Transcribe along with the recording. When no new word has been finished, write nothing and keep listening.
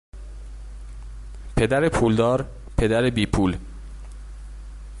پدر پولدار، پدر بی پول.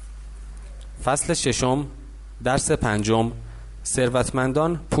 فصل 6، درس 5.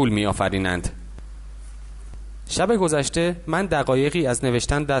 ثروتمندان پول می آفرینند. شب گذشته من دقایقی از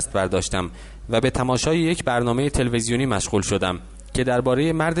نوشتن دست برداشتم و به تماشای یک برنامه تلویزیونی مشغول شدم که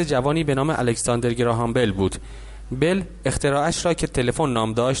درباره مرد جوانی به نام الکساندر گراهام بل بود. بل اختراعش را که تلفن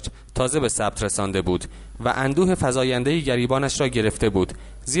نام داشت تازه به ثبت رسانده بود و اندوه فزاینده گریبانش را گرفته بود،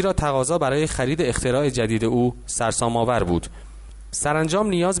 زیرا تقاضا برای خرید اختراع جدید او سرسام آور بود. سرانجام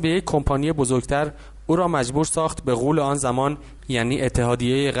نیاز به یک کمپانی بزرگتر او را مجبور ساخت به غول آن زمان، یعنی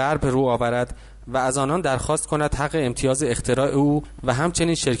اتحادیه غرب، رو آورد و از آنان درخواست کند حق امتیاز اختراع او و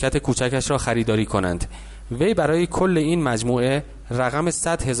همچنین شرکت کوچکش را خریداری کنند. وی برای کل این مجموعه رقم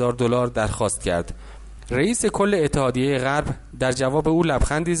 $100,000 درخواست کرد. رئیس کل اتحادیه غرب در جواب او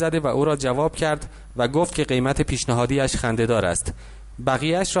لبخندی زده و او را جواب کرد و گفت که قیمت پیشنهادیش خنده‌دار است.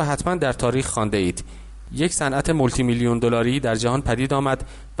 بقیه‌اش را حتما در تاریخ خوانده اید. یک صنعت مولتی میلیون دلاری در جهان پدید آمد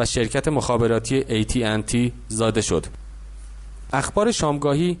و شرکت مخابراتی Dad.Mp3 زاده شد. اخبار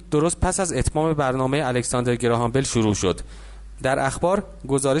شامگاهی درست پس از اتمام برنامه الکساندر گراهام بل شروع شد. در اخبار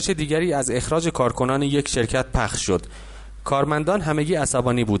گزارش دیگری از اخراج کارکنان یک شرکت پخش شد. کارمندان همگی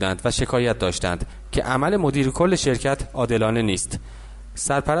عصبانی بودند و شکایت داشتند که عمل مدیر کل شرکت عادلانه نیست.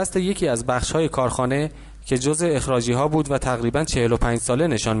 سرپرست یکی از بخش‌های کارخانه که جزء اخراجی‌ها بود و تقریباً 45 ساله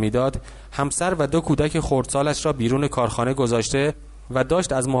نشان می‌داد، همسر و 2 کودک خردسالش را بیرون کارخانه گذاشته و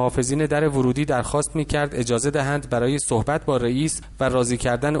داشت از محافظین در ورودی درخواست می‌کرد اجازه دهند برای صحبت با رئیس و راضی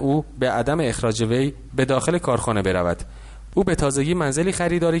کردن او به عدم اخراج وی به داخل کارخانه برود. او به تازگی منزلی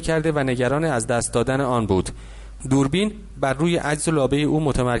خریداری کرده و نگران از دست دادن آن بود. دوربین بر روی عجز و لابه او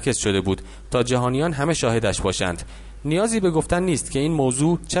متمرکز شده بود تا جهانیان همه شاهدش باشند. نیازی به گفتن نیست که این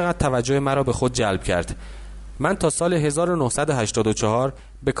موضوع چقدر توجه مرا به خود جلب کرد. من تا سال 1984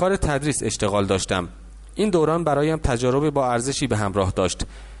 به کار تدریس اشتغال داشتم. این دوران برایم تجارب با ارزشی به همراه داشت.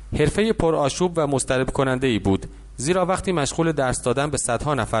 حرفه پرآشوب و مضطرب کننده‌ای بود، زیرا وقتی مشغول درس دادن به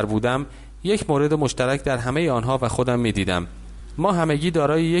صدها نفر بودم، یک مورد مشترک در همه آنها و خودم می‌دیدم. ما همگی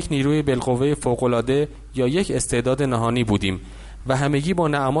دارای یک نیروی بالقوه فوق‌العاده یا یک استعداد نهانی بودیم و همگی با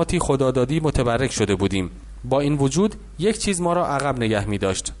نعماتی خدادادی متبرک شده بودیم. با این وجود یک چیز ما را عقب نگه می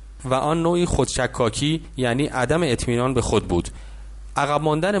داشت و آن نوعی خودشکاکی، یعنی عدم اطمینان به خود بود. عقب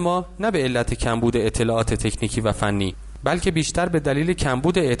ماندن ما نه به علت کمبود اطلاعات تکنیکی و فنی، بلکه بیشتر به دلیل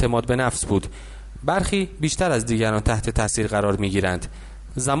کمبود اعتماد به نفس بود. برخی بیشتر از دیگران تحت تاثیر قرار می گیرند.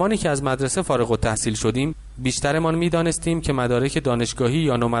 زمانی که از مدرسه فارغ التحصیل شدیم، بیشترمان می دانستیم که مدارک دانشگاهی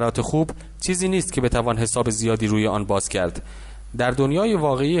یا نمرات خوب چیزی نیست که بتوان حساب زیادی روی آن باز کرد. در دنیای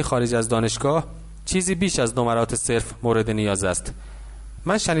واقعی خارج از دانشگاه چیزی بیش از نمرات صرف مورد نیاز است.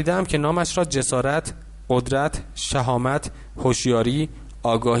 من شنیدم که نامش را جسارت، قدرت، شهامت، هوشیاری،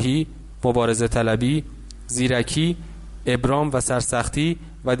 آگاهی، مبارزه طلبی، زیرکی، ابرام و سرسختی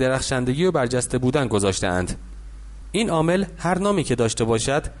و درخشندگی و برجسته بودن گذاشته‌اند. این عامل هر نامی که داشته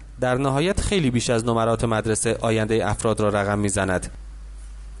باشد در نهایت خیلی بیش از نمرات مدرسه آینده افراد را رقم می‌زند.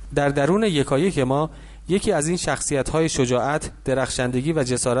 در درون یکایک ما یکی از این شخصیت‌های شجاعت، درخشندگی و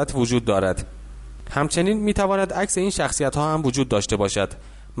جسارت وجود دارد. همچنین می‌تواند عکس این شخصیت‌ها هم وجود داشته باشد.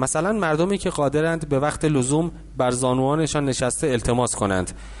 مثلا مردمی که قادرند به وقت لزوم بر زانوانشان نشسته التماس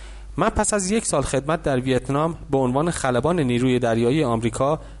کنند. من پس از 1 سال خدمت در ویتنام به عنوان خلبان نیروی دریایی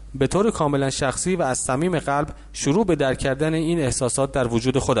آمریکا به طور کاملا شخصی و از صمیم قلب شروع به درک کردن این احساسات در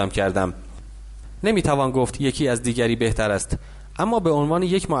وجود خودم کردم. نمیتوان گفت یکی از دیگری بهتر است، اما به عنوان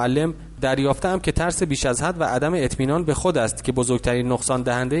یک معلم دریافتم که ترس بیش از حد و عدم اطمینان به خود است که بزرگترین نقصان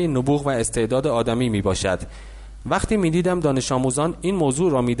دهنده نبوغ و استعداد آدمی می باشد. وقتی می دیدم دانش آموزان این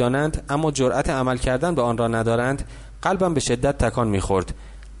موضوع را می دانند اما جرأت عمل کردن به آن را ندارند، قلبم به شدت تکان می خورد.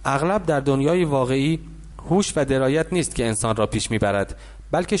 اغلب در دنیای واقعی هوش و درایت نیست که انسان را پیش می برد،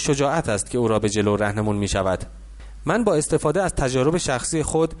 بلکه شجاعت است که او را به جلو رهنمون می شود. من با استفاده از تجارب شخصی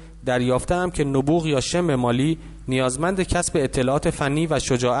خود دریافتم که نبوغ یا شم مالی نیازمند کسب اطلاعات فنی و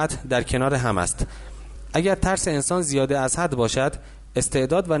شجاعت در کنار هم است. اگر ترس انسان زیاده از حد باشد،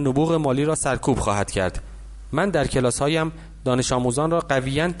 استعداد و نبوغ مالی را سرکوب خواهد کرد. من در کلاس‌هایم دانش آموزان را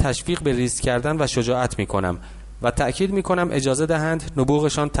قویاً تشویق به ریسک کردن و شجاعت می کنم و تأکید می کنم اجازه دهند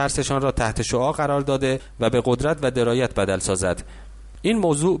نبوغشان ترسشان را تحت شعاع قرار داده و به قدرت و درایت بدل سازد. این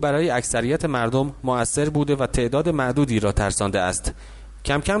موضوع برای اکثریت مردم مؤثر بوده و تعداد معدودی را ترسانده است.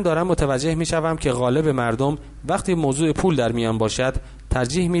 کم کم دارم متوجه می شوم که غالب مردم وقتی موضوع پول در میان باشد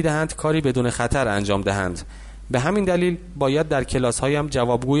ترجیح می دهند کاری بدون خطر انجام دهند. به همین دلیل باید در کلاس‌هایم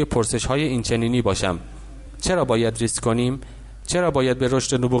جوابگوی پرسش‌های اینچنینی باشم. چرا باید ریسک کنیم؟ چرا باید به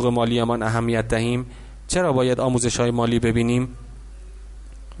رشد نبوغ مالیمان اهمیت دهیم؟ چرا باید آموزش‌های مالی ببینیم؟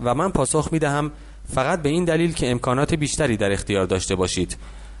 و من پاسخ می دهم فقط به این دلیل که امکانات بیشتری در اختیار داشته باشید.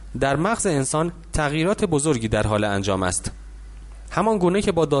 در مغز انسان تغییرات بزرگی در حال انجام است. همان گونه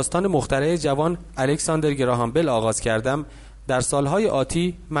که با داستان مخترع جوان الکساندر گراهام بل آغاز کردم، در سالهای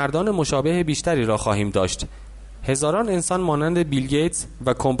آتی مردان مشابه بیشتری را خواهیم داشت. هزاران انسان مانند بیل گیتس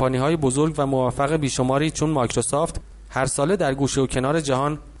و کمپانی‌های بزرگ و موفق بیشماری چون مایکروسافت هر ساله در گوشه و کنار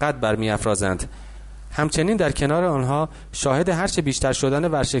جهان قد برمی‌افرازند. همچنین در کنار آنها شاهد هرچه بیشتر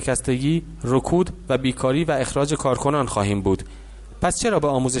شدن ورشکستگی، رکود و بیکاری و اخراج کارکنان خواهیم بود. پس چرا به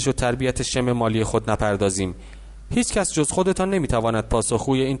آموزش و تربیت شم مالی خود نپردازیم؟ هیچ کس جز خودتان نمیتواند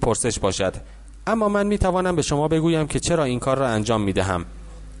پاسخگوی این پرسش باشد. اما من میتوانم به شما بگویم که چرا این کار را انجام میدهم.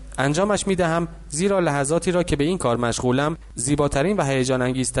 انجامش میدهم زیرا لحظاتی را که به این کار مشغولم زیباترین و هیجان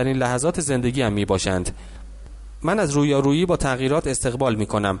انگیزترین لحظات زندگیم میباشند. من از رویارویی با تغییرات استقبال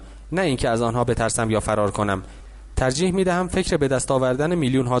میکنم، نه اینکه از آنها بترسم یا فرار کنم. ترجیح میدهم فکر به دست آوردن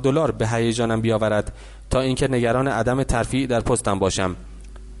میلیون‌ها دلار به هیجانم بیاورد تا اینکه نگران عدم ترفیع در پستم باشم.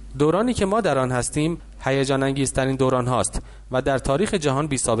 دورانی که ما در آن هستیم هیجان انگیزترین دوران هاست و در تاریخ جهان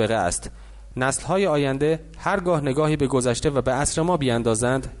بی سابقه است. نسل‌های آینده هرگاه نگاهی به گذشته و به عصر ما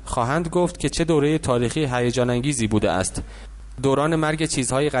بیاندازند خواهند گفت که چه دوره تاریخی هیجان انگیزی بوده است. دوران مرگ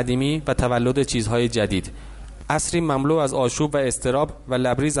چیزهای قدیمی و تولد چیزهای جدید. عصری مملو از آشوب و اضطراب و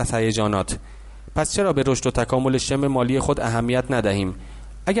لبریز از هیجانات. پس چرا به رشد و تکامل شم مالی خود اهمیت ندهیم؟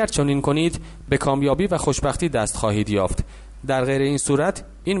 اگر چنین کنید به کامیابی و خوشبختی دست خواهید یافت. در غیر این صورت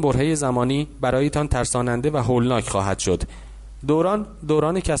این برهه زمانی برایتان ترساننده و هولناک خواهد شد.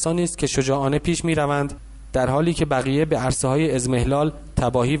 دوران کسانی است که شجاعانه پیش می روند در حالی که بقیه به عرصه‌های اضمحلال،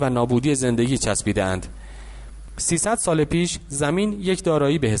 تباهی و نابودی زندگی چسبیده‌اند. 300 سال پیش زمین یک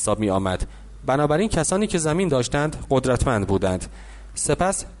دارایی به حساب می آمد. بنابراین کسانی که زمین داشتند قدرتمند بودند.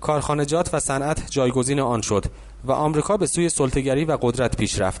 سپس کارخانجات و صنعت جایگزین آن شد و آمریکا به سوی سلطه‌گری و قدرت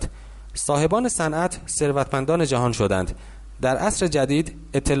پیش رفت. صاحبان صنعت ثروتمندان جهان شدند. در عصر جدید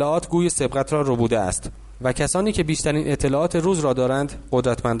اطلاعات گوی سبقت را ربوده است و کسانی که بیشترین اطلاعات روز را دارند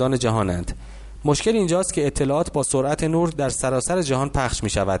قدرتمندان جهانند. مشکل اینجاست که اطلاعات با سرعت نور در سراسر جهان پخش می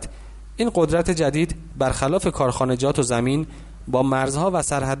شود. این قدرت جدید برخلاف کارخانجات و زمین با مرزها و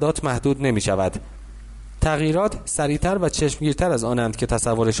سرحدات محدود نمی شود. تغییرات سریعتر و چشمگیرتر از آنند که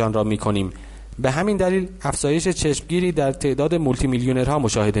تصورشان را می کنیم. به همین دلیل افزایش چشمگیری در تعداد مولتی میلیونرها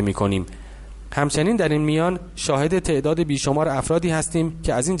مشاهده می کنیم. همچنین در این میان شاهد تعداد بیشمار افرادی هستیم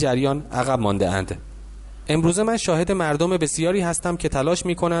که از این جریان عقب مانده اند. امروزه من شاهد مردم بسیاری هستم که تلاش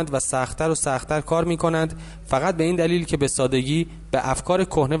می کنند و سخت‌تر و سخت‌تر کار می کنند فقط به این دلیل که به سادگی به افکار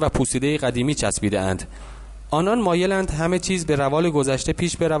کهنه و پوسیده قدیمی چسبیده اند. آنان مایلند همه چیز به روال گذشته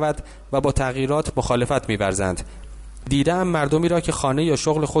پیش برود و با تغییرات مخالفت می‌ورزند. دیدم مردمی را که خانه یا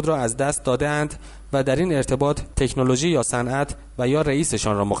شغل خود را از دست داده اند و در این ارتباط تکنولوژی یا صنعت و یا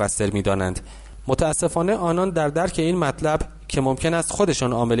رئیسشان را مقصر می‌دانند. متاسفانه آنان در درک این مطلب که ممکن است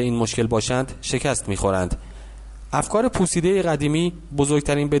خودشان عامل این مشکل باشند شکست می‌خورند. افکار پوسیده قدیمی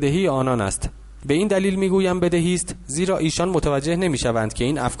بزرگترین بدهی آنان است. به این دلیل میگویم بدهی است زیرا ایشان متوجه نمیشوند که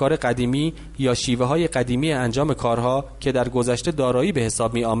این افکار قدیمی یا شیوه‌های قدیمی انجام کارها که در گذشته دارایی به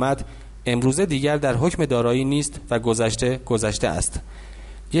حساب می آمد امروزه دیگر در حکم دارایی نیست و گذشته است.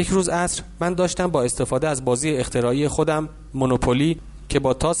 یک روز عصر من داشتم با استفاده از بازی اختراعی خودم مونوپولی که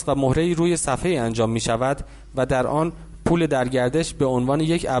با تاس و مهره‌ای روی صفحه انجام می شود و در آن پول در گردش به عنوان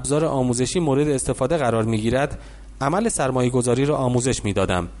یک ابزار آموزشی مورد استفاده قرار می گیرد عمل سرمایه‌گذاری را آموزش می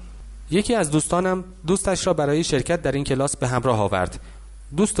دادم. یکی از دوستانم دوستش را برای شرکت در این کلاس به همراه آورد.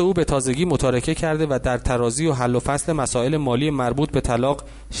 دوست او به تازگی متارکه کرده و در ترازی و حل و فصل مسائل مالی مربوط به طلاق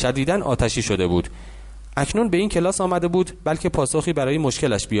شدیداً آتشی شده بود. اکنون به این کلاس آمده بود بلکه پاسخی برای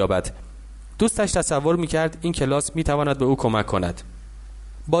مشکلش بیابد. دوستش تصور می‌کرد این کلاس می‌تواند به او کمک کند.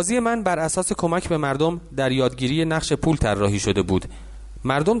 بازی من بر اساس کمک به مردم در یادگیری نقش پول طراحی شده بود.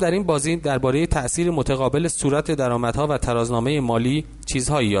 مردم در این بازی درباره تأثیر متقابل صورت درآمدها و ترازنامه مالی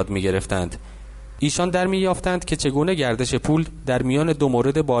چیزهایی یاد می‌گرفتند. ایشان در می‌یافتند که چگونه گردش پول در میان دو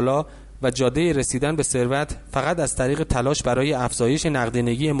مورد بالا و جاده رسیدن به ثروت فقط از طریق تلاش برای افزایش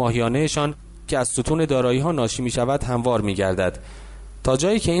نقدینگی ماهیانه‌شان که از ستون دارایی‌ها ناشی می‌شود هموار می‌گردد، تا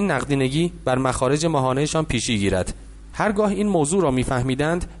جایی که این نقدینگی بر مخارج ماهانه‌شان پیشی گیرد. هرگاه این موضوع را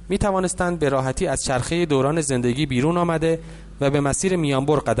می‌فهمیدند می‌توانستند به راحتی از چرخه دوران زندگی بیرون آمده و به مسیر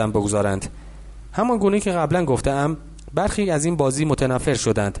میانبر قدم بگذارند. همان گونه که قبلا گفتم برخی از این بازی متنفر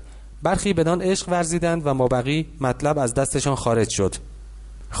شدند، برخی بدان عشق ورزیدند و مابقی مطلب از دستشان خارج شد.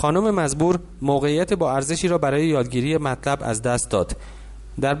 خانم مزبور موقعیت با ارزشی را برای یادگیری مطلب از دست داد.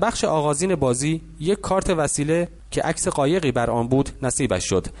 در بخش آغازین بازی یک کارت وسیله که عکس قایقی بر آن بود نصیبش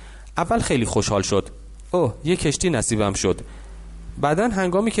شد. اول خیلی خوشحال شد. اوه، یک کشتی نصیبم شد. بعداً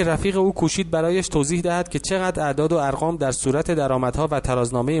هنگامی که رفیق او کوشید برایش توضیح دهد که چقدر اعداد و ارقام در صورت درآمدها و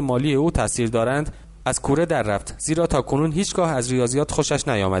ترازنامه مالی او تأثیر دارند، از کوره در رفت، زیرا تاکنون هیچگاه از ریاضیات خوشش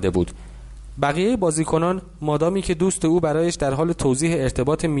نیامده بود. بقیه بازیکنان مادامی که دوست او برایش در حال توضیح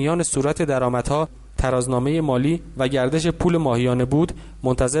ارتباط میان صورت درآمدها، ترازنامه مالی و گردش پول ماهیانه بود،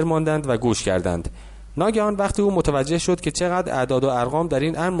 منتظر ماندند و گوش کردند. ناگهان وقتی او متوجه شد که چقدر اعداد و ارقام در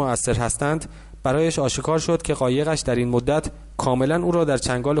این امر مؤثر هستند، برایش آشکار شد که قایقش در این مدت کاملا او را در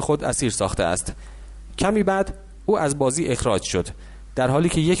چنگال خود اسیر ساخته است. کمی بعد او از بازی اخراج شد، در حالی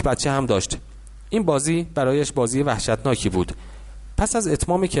که یک بچه هم داشت. این بازی برایش بازی وحشتناکی بود. پس از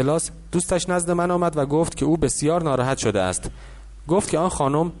اتمام کلاس دوستش نزد من آمد و گفت که او بسیار ناراحت شده است. گفت که آن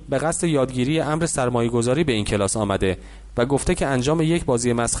خانم به قصد یادگیری امر سرمایه‌گذاری به این کلاس آمده و گفته که انجام یک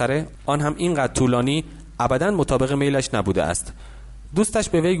بازی مسخره، آن هم اینقدر طولانی، ابداً مطابق میلش نبوده است. دوستش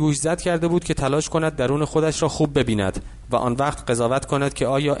به وی گوشزد کرده بود که تلاش کند درون خودش را خوب ببیند و آن وقت قضاوت کند که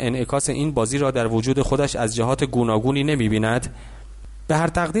آیا انعکاس این بازی را در وجود خودش از جهات گوناگونی نمی‌بیند. به هر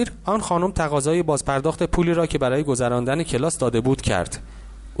تقدیر آن خانم تقاضای بازپرداخت پولی را که برای گذراندن کلاس داده بود کرد.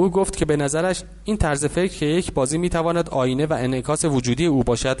 او گفت که به نظرش این طرز فکر که یک بازی میتواند آینه و انعکاس وجودی او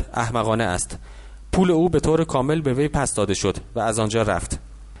باشد احمقانه است. پول او به طور کامل به وی پس داده شد و از آنجا رفت.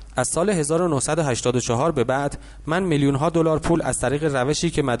 از سال 1984 به بعد من میلیون‌ها دلار پول از طریق روشی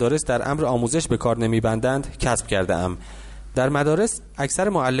که مدارس در امر آموزش به کار نمی‌بندند کسب کرده ام. در مدارس اکثر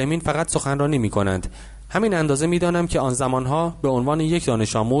معلمین فقط سخنرانی می‌کنند. همین اندازه می‌دانم که آن زمانها به عنوان یک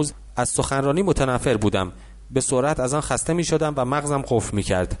دانش آموز از سخنرانی متنفر بودم. به سرعت از آن خسته می‌شدم و مغزم قفل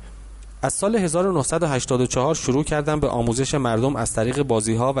می‌کرد. از سال 1984 شروع کردم به آموزش مردم از طریق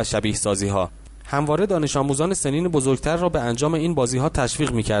بازی‌ها و شبیه سازی‌ها. همواره دانش آموزان سنین بزرگتر را به انجام این بازی‌ها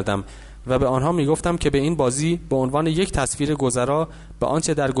تشویق می‌کردم و به آنها می‌گفتم که به این بازی به عنوان یک تصویر گذرا به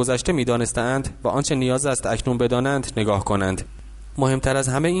آنچه در گذشته می‌دانستند و آنچه نیاز است اکنون بدانند نگاه کنند. مهمتر از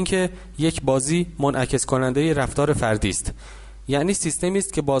همه این که یک بازی منعکس کننده رفتار فردی است، یعنی سیستمی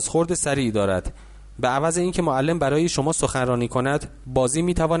است که بازخورد سریع دارد. به عوض اینکه معلم برای شما سخنرانی کند، بازی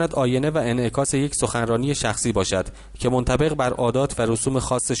می‌تواند آینه و انعکاس یک سخنرانی شخصی باشد که منطبق بر عادات و رسوم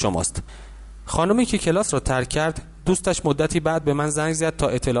خاص شماست. خانمی که کلاس را ترک کرد، دوستش مدتی بعد به من زنگ زد تا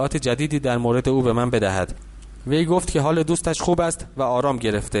اطلاعات جدیدی در مورد او به من بدهد. وی گفت که حال دوستش خوب است و آرام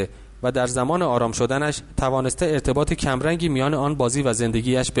گرفته و در زمان آرام شدنش توانسته ارتباط کمرنگی میان آن بازی و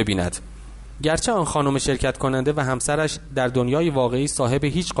زندگیش ببیند. گرچه آن خانم شرکت کننده و همسرش در دنیای واقعی صاحب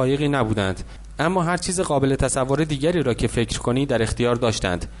هیچ قایقی نبودند، اما هر چیز قابل تصور دیگری را که فکر کنی در اختیار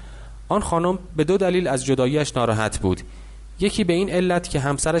داشتند. آن خانم به دو دلیل از جداییش ناراحت بود. یکی به این علت که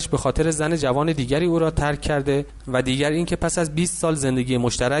همسرش به خاطر زن جوان دیگری او را ترک کرده و دیگر این که پس از 20 سال زندگی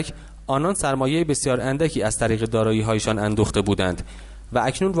مشترک آنان سرمایه بسیار اندکی از طریق دارایی‌هایشان اندوخته بودند و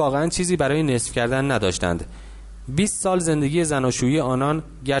اکنون واقعا چیزی برای نصف کردن نداشتند. 20 سال زندگی زناشویی آنان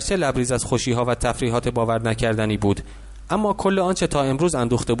گرچه لبریز از خوشی‌ها و تفریحات باور نکردنی بود، اما کل آنچه تا امروز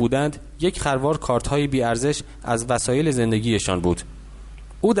اندوخته بودند یک خروار کارت‌های بی‌ارزش از وسایل زندگیشان بود.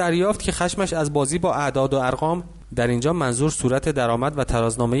 او دریافت که خشمش از بازی با اعداد و ارقام، در اینجا منظور صورت درآمد و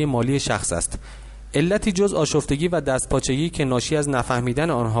ترازنامه مالی شخص است، علتی جز آشفتگی و دستپاچگی که ناشی از نفهمیدن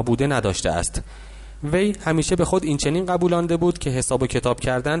آنها بوده نداشته است. وی همیشه به خود این چنین قبولانده بود که حساب و کتاب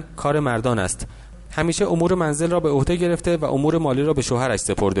کردن کار مردان است. همیشه امور منزل را به عهده گرفته و امور مالی را به شوهرش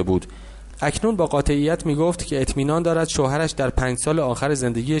سپرده بود. اکنون با قاطعیت می گفت که اطمینان دارد شوهرش در 5 سال آخر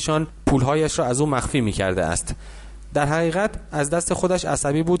زندگیشان پولهایش را از او مخفی می کرده است. در حقیقت از دست خودش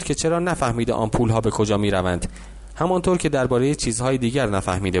عصبی بود که چرا نفهمیده آن پولها به کجا می روند، همانطور که درباره چیزهای دیگر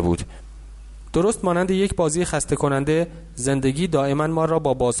نفهمیده بود. درست مانند یک بازی خسته کننده، زندگی دائما ما را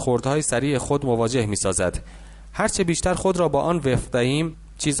با بازخوردهای سریع خود مواجه می سازد. هرچه بیشتر خود را با آن وفق دهیم،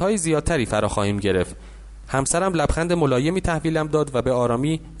 چیزهای زیادتری فرا خواهیم گرفت. همسرم لبخند ملایمی تحویلم داد و به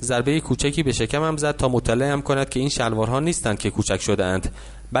آرامی ضربه کوچکی به شکمم زد تا مطلعم کند که این شلوارها نیستند که کوچک شده اند،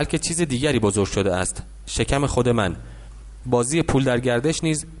 بلکه چیز دیگری بزرگ شده است، شکم خود من. بازی پول در گردش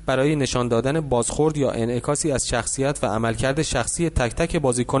نیز برای نشان دادن بازخورد یا انعکاسی از شخصیت و عملکرد شخصی تک تک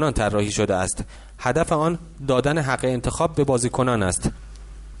بازیکنان طراحی شده است. هدف آن دادن حق انتخاب به بازیکنان است.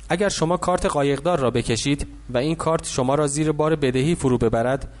 اگر شما کارت قایقدار را بکشید و این کارت شما را زیر بار بدهی فرو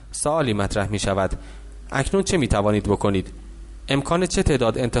ببرد، سوالی مطرح می شود. اکنون چه می توانید بکنید؟ امکان چه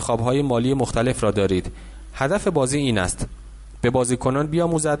تعداد انتخاب‌های مالی مختلف را دارید؟ هدف بازی این است: به بازیکنان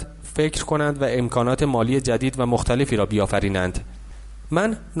بیاموزد فکر کنند و امکانات مالی جدید و مختلفی را بیافرینند.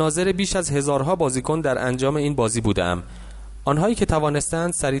 من ناظر بیش از هزارها بازیکن در انجام این بازی بودم. آنهایی که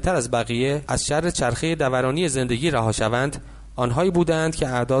توانستند سریعتر از بقیه از شر چرخه دورانی زندگی رها شوند، آنهایی بودند که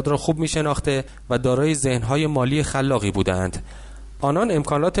اعداد را خوب می‌شناخته و دارای ذهن‌های مالی خلاقی بودند. آنان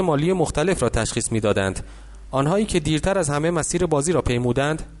امکانات مالی مختلف را تشخیص می‌دادند. آنهایی که دیرتر از همه مسیر بازی را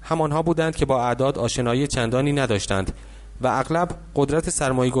پیمودند همانها بودند که با اعداد آشنایی چندانی نداشتند و اغلب قدرت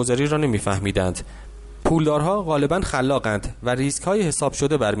سرمایه‌گذاری را نمی‌فهمیدند. پولدارها غالباً خلاقند و ریسک‌های حساب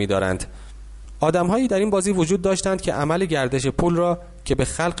شده برمی‌دارند. آدم‌هایی در این بازی وجود داشتند که عمل گردش پول را که به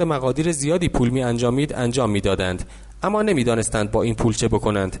خلق مقادیر زیادی پول می‌انجامید انجام می‌دادند، اما نمی‌دانستند با این پول چه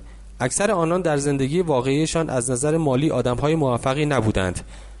بکنند. اکثر آنان در زندگی واقعیشان از نظر مالی آدم‌های موفقی نبودند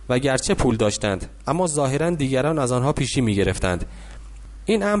و گرچه پول داشتند اما ظاهراً دیگران از آنها پیشی می‌گرفتند.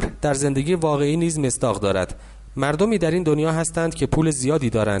 این امر در زندگی واقعی نیز مصداق دارد. مردمی در این دنیا هستند که پول زیادی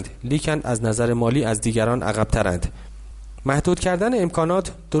دارند لیکن از نظر مالی از دیگران عقب‌ترند. محدود کردن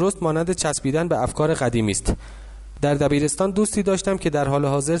امکانات درست مانند چسبیدن به افکار قدیمی است. در دبیرستان دوستی داشتم که در حال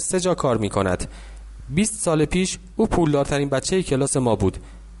حاضر 3 جا کار می‌کند. 20 سال پیش او پولدارترین بچه کلاس ما بود.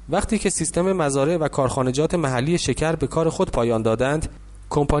 وقتی که سیستم مزارع و کارخانجات محلی شکر به کار خود پایان دادند،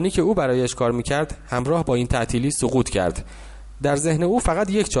 کمپانی که او برایش کار می‌کرد همراه با این تعطیلی سقوط کرد. در ذهن او فقط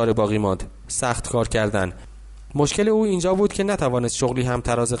یک چاره باقی ماند: سخت کار کردن. مشکل او اینجا بود که نتوانست شغلی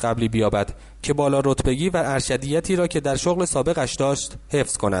همتراز قبلی بیابد که بالا رتبگی و ارشدیتی را که در شغل سابقش داشت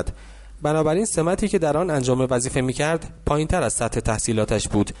حفظ کند. بنابراین سمتی که در آن انجام وظیفه می‌کرد پایین‌تر از سطح تحصیلاتش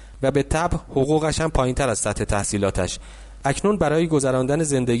بود و به تبع حقوقش هم پایین‌تر از سطح تحصیلاتش. اکنون برای گذراندن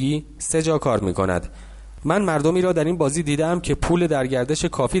زندگی 3 جا کار می‌کند. من مردمی را در این بازی دیدم که پول در گردش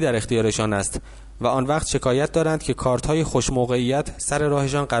کافی در اختیارشان است و آن وقت شکایت دارند که کارت‌های خوشموقعیت سر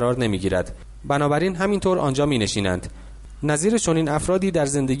راهشان قرار نمی‌گیرد. بنابراین همینطور آنجا می‌نشینند. نظیر چنین افرادی در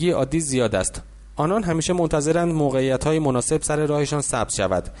زندگی عادی زیاد است. آنان همیشه منتظرند موقعیت‌های مناسب سر راهشان ثبت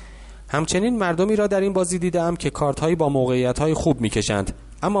شود. همچنین مردمی را در این بازی دیدم که کارت‌های با موقعیت‌های خوب می‌کشند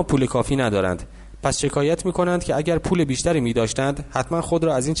اما پول کافی ندارند. پس شکایت می‌کنند که اگر پول بیشتری می‌داشتند حتما خود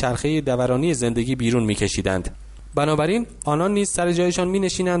را از این چرخه دورانی زندگی بیرون می‌کشیدند. بنابراین آنان نیز سر جایشان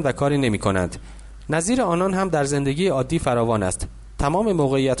می‌نشینند و کاری نمی‌کنند. نظیر آنان هم در زندگی عادی فراوان است. تمام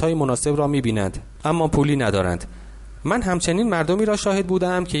موقعیت‌های مناسب را می‌بینند اما پولی ندارند. من همچنین مردمی را شاهد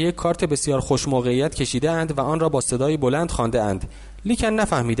بودم که یک کارت بسیار خوش موقعیت کشیده اند و آن را با صدای بلند خوانده اند، لیکن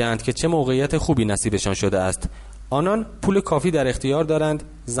نفهمیدند که چه موقعیت خوبی نصیبشان شده است. آنان پول کافی در اختیار دارند،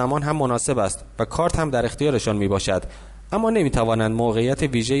 زمان هم مناسب است و کارت هم در اختیارشان می باشد، اما نمی توانند موقعیت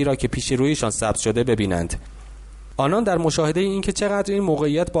ویژه‌ای را که پیش رویشان ثبت شده ببینند. آنان در مشاهده این که چقدر این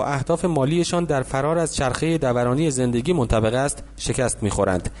موقعیت با اهداف مالیشان در فرار از چرخه دورانی زندگی منطبق است، شکست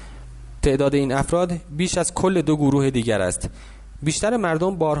می‌خورند. تعداد این افراد بیش از کل 2 گروه دیگر است. بیشتر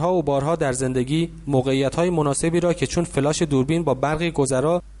مردم بارها و بارها در زندگی موقعیت‌های مناسبی را که چون فلاش دوربین با برقی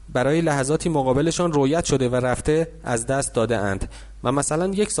گذرا برای لحظاتی مقابلشان رویت شده و رفته از دست داده اند و مثلا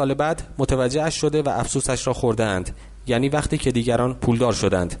 1 سال بعد متوجهش شده و افسوسش را خورده اند، یعنی وقتی که دیگران پولدار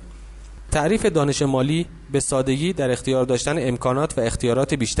شدند. تعریف دانش مالی به سادگی در اختیار داشتن امکانات و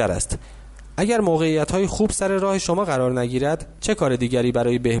اختیارات بیشتر است. اگر موقعیت‌های خوب سر راه شما قرار نگیرد، چه کار دیگری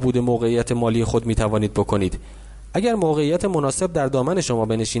برای بهبود موقعیت مالی خود می‌توانید بکنید؟ اگر موقعیت مناسب در دامن شما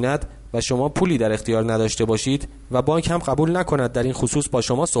بنشیند و شما پولی در اختیار نداشته باشید و بانک هم قبول نکند در این خصوص با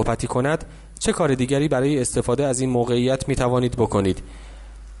شما صحبتی کند، چه کار دیگری برای استفاده از این موقعیت می‌توانید بکنید؟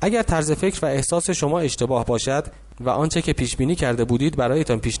 اگر طرز فکر و احساس شما اشتباه باشد و آنچه که پیش بینی کرده بودید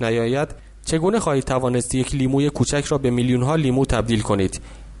برایتان پیش نیاید، چگونه خواهید توانست یک لیموی کوچک را به میلیون‌ها لیمو تبدیل کنید؟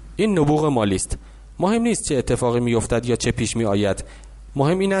 این نبوغ مالی است. مهم نیست چه اتفاقی می‌افتد یا چه پیش می‌آید.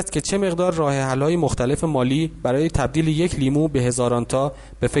 مهم این است که چه مقدار راه حل‌های مختلف مالی برای تبدیل یک لیمو به هزاران تا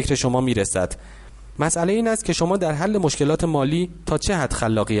به فکر شما می‌رسد. مسئله این است که شما در حل مشکلات مالی تا چه حد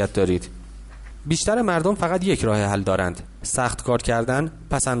خلاقیت دارید. بیشتر مردم فقط یک راه حل دارند: سخت کار کردن،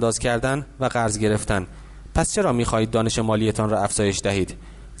 پس‌انداز کردن و قرض گرفتن. پس چرا می‌خواهید دانش مالیتان را افزایش دهید؟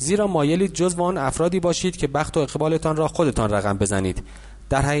 زیرا مایلید جزو آن افرادی باشید که بخت و اقبالتان را خودتان رقم بزنید.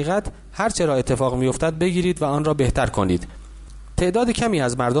 در حقیقت هر چه را اتفاق می‌افتد بگیرید و آن را بهتر کنید. تعداد کمی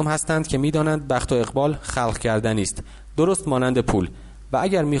از مردم هستند که می‌دانند بخت و اقبال خلق کردنی است، درست مانند پول، و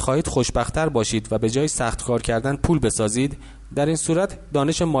اگر می‌خواهید خوشبخت‌تر باشید و به جای سخت کار کردن پول بسازید، در این صورت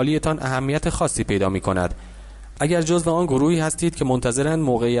دانش مالیتان اهمیت خاصی پیدا می‌کند. اگر جزو آن گروهی هستید که منتظرند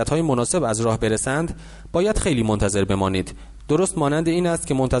موقعیت‌های مناسب از راه برسند، باید خیلی منتظر بمانید. درست مانند این است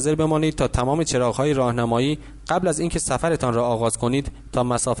که منتظر بمانید تا تمام چراغ‌های راهنمایی قبل از اینکه سفرتان را آغاز کنید تا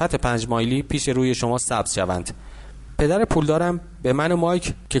مسافت 5 مایلی پیش روی شما سبز شوند. پدر پولدارم به من و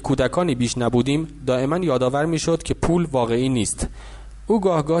مایک که کودکانی بیش نبودیم دائما یادآور می‌شد که پول واقعی نیست. او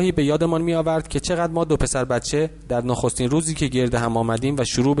گاهی به یادمان می‌آورد که چقدر ما 2 پسر بچه در نخستین روزی که گرد هم آمدیم و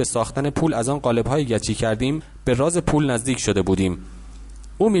شروع به ساختن پول از آن قالب‌های گچی کردیم به راز پول نزدیک شده بودیم.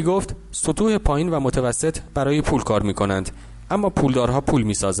 او می‌گفت سطوح پایین و متوسط برای پول کار می‌کنند، اما پولدارها پول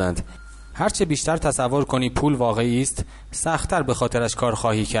می‌سازند. هرچه بیشتر تصور کنی پول واقعی است، سخت‌تر به خاطرش کار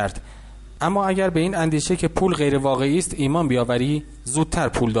خواهی کرد. اما اگر به این اندیشه که پول غیر واقعی است ایمان بیاوری، زودتر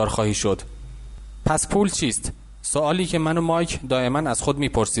پولدار خواهی شد. پس پول چیست؟ سوالی که من و مایک دائما از خود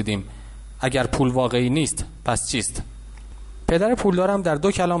میپرسیدیم. اگر پول واقعی نیست، پس چیست؟ پدر پولدارم در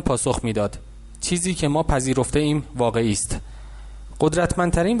 2 کلام پاسخ میداد: چیزی که ما پذیرفته ایم واقعی است.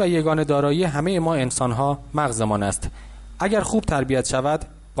 قدرتمندترین و یگانه دارایی همه ما انسان‌ها مغزمان است. اگر خوب تربیت شود،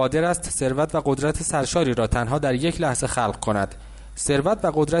 قادر است ثروت و قدرت سرشاری را تنها در یک لحظه خلق کند. ثروت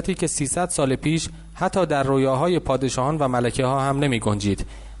و قدرتی که 300 سال پیش حتی در رویاهای پادشاهان و ملکه ها هم نمی گنجید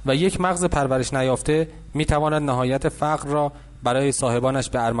و یک مغز پرورش نیافته می تواند نهایت فقر را برای صاحبانش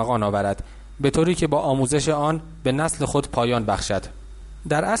به ارمغان آورد، به طوری که با آموزش آن به نسل خود پایان بخشد.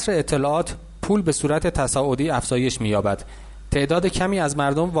 در عصر اطلاعات پول به صورت تصاعدی افزایش می یابد. تعداد کمی از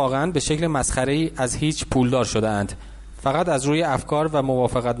مردم واقعاً به شکل مسخره‌ای از هیچ پولدار شده اند، فقط از روی افکار و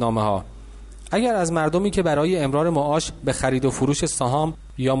موافقتنامه ها. اگر از مردمی که برای امرار معاش به خرید و فروش سهام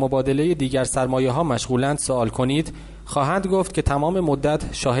یا مبادله دیگر سرمایه ها مشغولند سوال کنید، خواهند گفت که تمام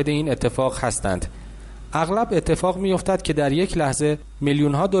مدت شاهد این اتفاق هستند. اغلب اتفاق می افتد که در یک لحظه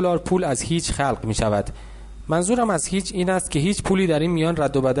میلیون ها دلار پول از هیچ خلق می شود. منظورم از هیچ این است که هیچ پولی در این میان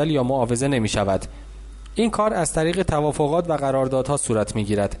رد و بدل یا معاوضه نمی شود. این کار از طریق توافقات و قراردادها صورت می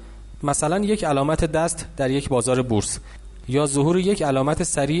گیرد. مثلا یک علامت دست در یک بازار بورس یا ظهور یک علامت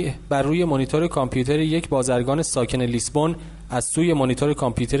سریع بر روی مانیتور کامپیوتر یک بازرگان ساکن لیسبون از سوی مانیتور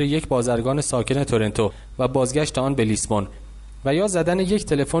کامپیوتر یک بازرگان ساکن تورنتو و بازگشت آن به لیسبون، و یا زدن یک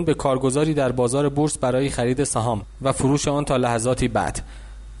تلفن به کارگزاری در بازار بورس برای خرید سهام و فروش آن تا لحظاتی بعد.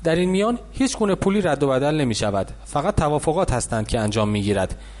 در این میان هیچ گونه پولی رد و بدل نمی شود، فقط توافقات هستند که انجام می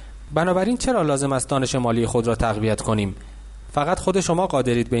گیرد. بنابراین چرا لازم است دانش مالی خود را تقویت کنیم؟ فقط خود شما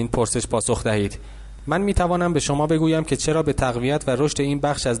قادرید به این پرسش پاسخ دهید. من می توانم به شما بگویم که چرا به تقویت و رشد این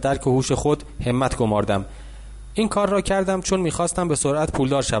بخش از درک و هوش خود همت گماردم. این کار را کردم چون می خواستم به سرعت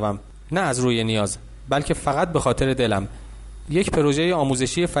پولدار شوم، نه از روی نیاز، بلکه فقط به خاطر دلم. یک پروژه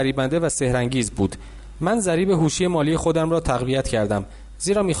آموزشی فریبنده و سحرانگیز بود. من ضریب هوشی مالی خودم را تقویت کردم،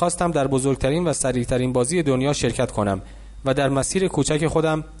 زیرا می خواستم در بزرگترین و سریعترین بازی دنیا شرکت کنم و در مسیر کوچک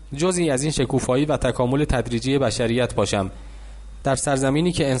خودم جزئی از این شکوفایی و تکامل تدریجی بشریت باشم، در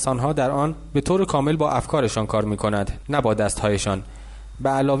سرزمینی که انسانها در آن به طور کامل با افکارشان کار می‌کنند، نه با دست‌هایشان. به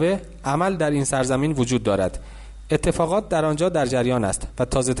علاوه عمل در این سرزمین وجود دارد. اتفاقات در آنجا در جریان است و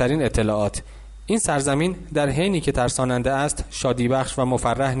تازه‌ترین اطلاعات. این سرزمین در حینی که ترساننده است، شادی بخش و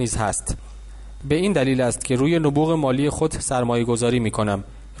مفرح نیز هست. به این دلیل است که روی نبوغ مالی خود سرمایه گذاری می‌کنم،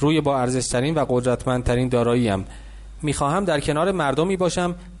 روی با ارزش‌ترین و قدرتمندترین دارایی‌ام. می‌خواهم در کنار مردمی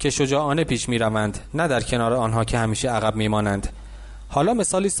باشم که شجاعانه پیش می‌روند، نه در کنار آنها که همیشه عقب می‌مانند. حالا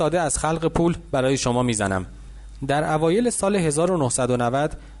مثالی ساده از خلق پول برای شما میزنم. در اوایل سال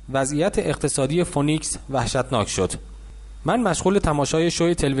 1990 وضعیت اقتصادی فونیکس وحشتناک شد. من مشغول تماشای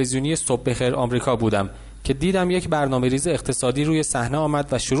شوی تلویزیونی صبح بخیر آمریکا بودم که دیدم یک برنامه‌ریز اقتصادی روی صحنه آمد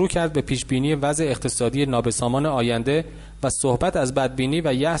و شروع کرد به پیشبینی وضع اقتصادی نابسامان آینده و صحبت از بدبینی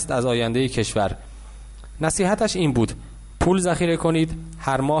و یأس از آینده کشور. نصیحتش این بود: پول ذخیره کنید،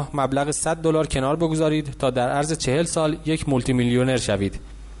 هر ماه مبلغ $100 کنار بگذارید تا در عرض 40 سال یک مولتی میلیونر شوید.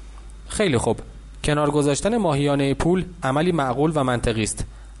 خیلی خوب، کنار گذاشتن ماهیانه پول عملی معقول و منطقی است،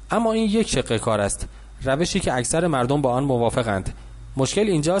 اما این یک شق کار است، روشی که اکثر مردم با آن موافقند. مشکل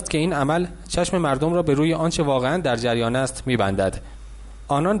اینجاست که این عمل چشم مردم را به روی آنچه واقعا در جریان است می‌بندد.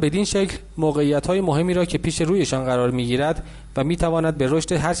 آنان بدین شکل موقعیت‌های مهمی را که پیش رویشان قرار می‌گیرد و می‌تواند به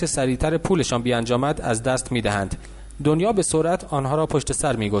رشد هر چه سریعتر پولشان بیانجامد از دست می‌دهند. دنیا به سرعت آنها را پشت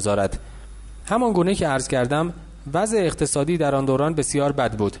سر می‌گذارد. همان گونه که عرض کردم، وضع اقتصادی در آن دوران بسیار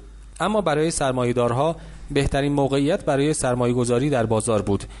بد بود، اما برای سرمایه‌دارها بهترین موقعیت برای سرمایه‌گذاری در بازار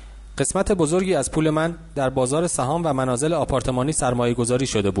بود. قسمت بزرگی از پول من در بازار سهام و منازل آپارتمانی سرمایه‌گذاری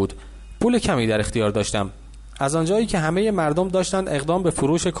شده بود. پول کمی در اختیار داشتم. از آنجایی که همه مردم داشتند اقدام به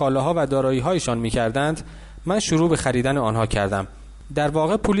فروش کالاها و دارایی‌هایشان می‌کردند، من شروع به خریدن آنها کردم. در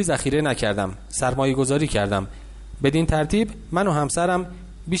واقع پولی ذخیره نکردم، سرمایه‌گذاری کردم. بدین ترتیب من و همسرم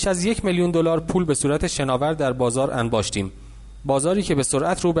بیش از $1,000,000 پول به صورت شناور در بازار انباشتیم، بازاری که به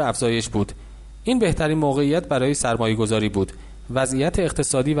سرعت رو به افزایش بود. این بهترین موقعیت برای سرمایه‌گذاری بود. وضعیت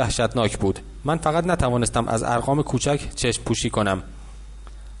اقتصادی وحشتناک بود. من فقط نتوانستم از ارقام کوچک چشم پوشی کنم.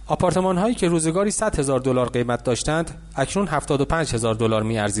 آپارتمان هایی که روزگاری $100,000 قیمت داشتند اکنون $75,000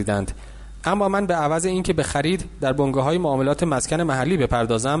 می‌ارزیدند. اما من به عوض اینکه به خرید در بنگاه‌های معاملات مسکن محلی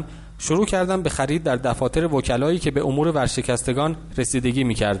بپردازم، شروع کردم به خرید در دفاتر وکلایی که به امور ورشکستگان رسیدگی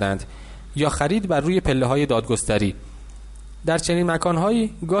می‌کردند یا خرید بر روی پله‌های دادگستری. در چنین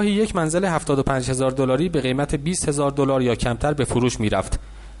مکان‌هایی گاهی یک منزل $75,000 به قیمت $20,000 یا کمتر به فروش می‌رفت.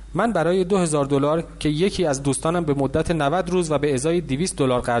 من برای $2000 که یکی از دوستانم به مدت 90 روز و به ازای $200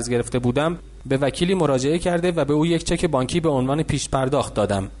 قرض گرفته بودم، به وکیلی مراجعه کرده و به او یک چک بانکی به عنوان پیش پرداخت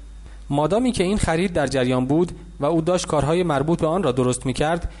دادم. مادامی که این خرید در جریان بود و او داشت کارهای مربوط به آن را درست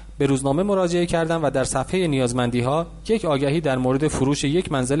می‌کرد، به روزنامه مراجعه کردم و در صفحه نیازمندی‌ها یک آگهی در مورد فروش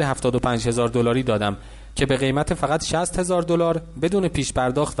یک منزل $75,000 دادم که به قیمت فقط $60,000 بدون پیش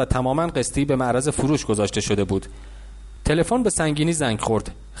پرداخت و تماماً قسطی به معرض فروش گذاشته شده بود. تلفن به سنگینی زنگ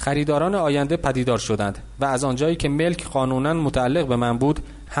خورد. خریداران آینده پدیدار شدند و از آنجایی که ملک قانوناً متعلق به من بود،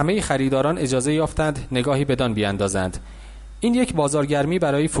 همه خریداران اجازه یافتند نگاهی بدان بیاندازند. این یک بازارگرمی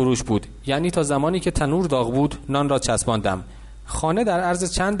برای فروش بود، یعنی تا زمانی که تنور داغ بود نان را چسباندم. خانه در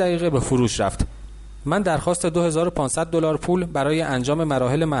عرض چند دقیقه به فروش رفت. من درخواست $2500 پول برای انجام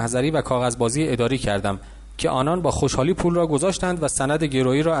مراحل محضری و کاغذبازی اداری کردم که آنان با خوشحالی پول را گذاشتند و سند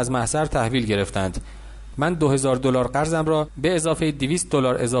گرویی را از محضر تحویل گرفتند. من $2000 قرضم را به اضافه $200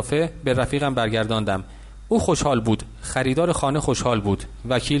 اضافه به رفیقم برگرداندم. او خوشحال بود، خریدار خانه خوشحال بود،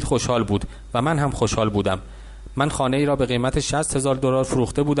 وکیل خوشحال بود و من هم خوشحال بودم. من خانه ای را به قیمت $60,000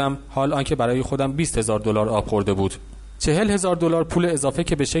 فروخته بودم، حال آنکه برای خودم $20,000 آب خورده بود. $40,000 پول اضافه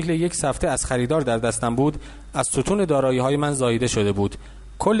که به شکل یک سفته از خریدار در دستم بود، از ستون دارایی‌های من زاییده شده بود.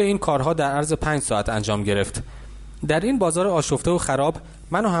 کل این کارها در عرض 5 ساعت انجام گرفت. در این بازار آشفته و خراب،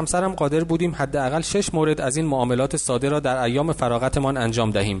 من و همسرم قادر بودیم حداقل 6 مورد از این معاملات ساده را در ایام فراغتمان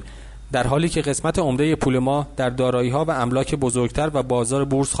انجام دهیم، در حالی که قسمت عمده پول ما در دارایی‌ها و املاک بزرگتر و بازار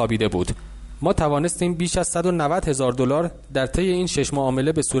بورس خوابیده بود. ما توانستیم بیش از $190,000 در طی این 6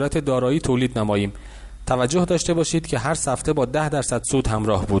 معامله به صورت دارایی تولید نماییم. توجه داشته باشید که هر سفته با 10% سود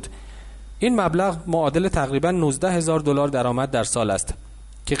همراه بود. این مبلغ معادل تقریباً $19,000 درآمد در سال است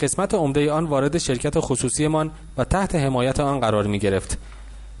که قسمت عمده آن وارد شرکت خصوصیمان و تحت حمایت آن قرار می گرفت.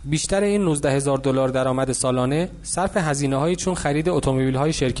 بیشتر این $19,000 درآمد سالانه صرف هزینه‌هایی چون خرید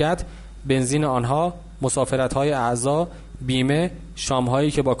اتومبیل‌های شرکت، بنزین آنها، مسافرت‌های اعضا، بیمه،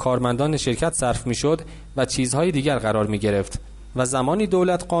 شام‌هایی که با کارمندان شرکت صرف می‌شد و چیزهای دیگر قرار می‌گرفت و زمانی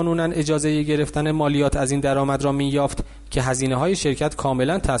دولت قانوناً اجازه گرفتن مالیات از این درآمد را می‌یافت که هزینه‌های شرکت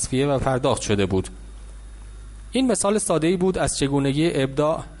کاملاً تصفیه و پرداخت شده بود. این مثال ساده‌ای بود از چگونگی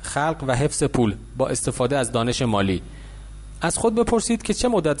ابداع، خلق و حفظ پول با استفاده از دانش مالی. از خود بپرسید که چه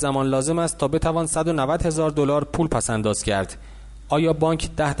مدت زمان لازم است تا بتوان $190,000 پول پس‌انداز کرد. آیا بانک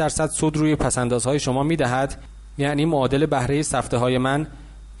 10% سود روی پس‌اندازهای شما می‌دهد؟ یعنی معادل بهره سفته‌های من؟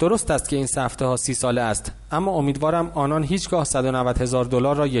 درست است که این سفته‌ها 30 ساله است، اما امیدوارم آنان هیچگاه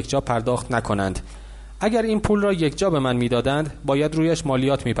 $190,000 را یکجا پرداخت نکنند. اگر این پول را یکجا به من میدادند، باید رویش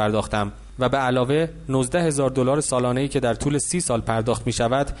مالیات میپرداختم و به علاوه $19,000 سالانه‌ای که در طول 30 سال پرداخت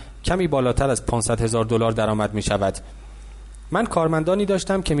میشود، کمی بالاتر از $500,000 درآمد میشود. من کارمندانی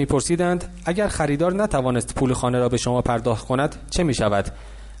داشتم که میپرسیدند اگر خریدار نتوانست پول خانه را به شما پرداخت کند چه میشود؟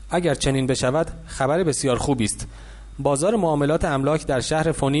 اگر چنین بشود خبر بسیار خوبی است. بازار معاملات املاک در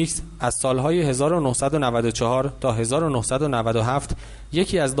شهر فونیکس از سالهای 1994 تا 1997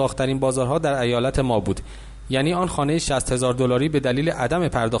 یکی از داغ‌ترین بازارها در ایالت ما بود. یعنی آن خانه $60,000 به دلیل عدم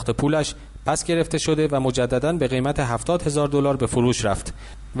پرداخت پولش پس گرفته شده و مجدداً به قیمت $70,000 به فروش رفت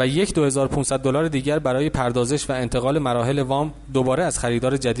و یک $2,500 دیگر برای پردازش و انتقال مراحل وام دوباره از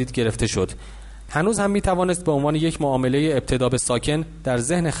خریدار جدید گرفته شد. هنوز هم می توانست به عنوان یک معامله ابتدا به ساکن در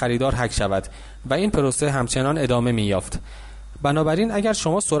ذهن خریدار حک شود و این پروسه همچنان ادامه می یافت. بنابراین اگر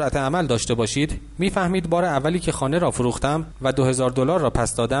شما سرعت عمل داشته باشید، می فهمید بار اولی که خانه را فروختم و $2,000 را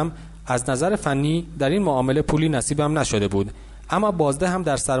پس دادم، از نظر فنی در این معامله پولی نصیبم نشده بود، اما بازده هم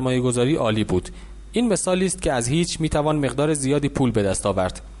در سرمایه گذاری عالی بود. این مثالی است که از هیچ می توان مقدار زیادی پول به دست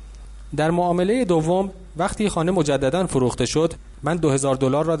آورد. در معامله دوم وقتی خانه مجددا فروخته شد، من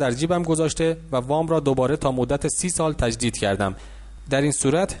 $2,000 را در جیبم گذاشته و وام را دوباره تا مدت 30 سال تجدید کردم. در این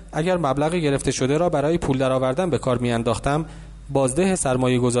صورت اگر مبلغ گرفته شده را برای پول درآوردن به کار میانداختم، بازده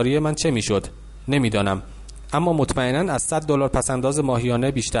سرمایه گذاری من چه میشد؟ نمیدانم، اما مطمئنا از $100 پسنداز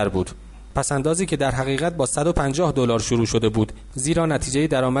ماهیانه بیشتر بود. پسندازی که در حقیقت با $150 شروع شده بود، زیرا نتیجه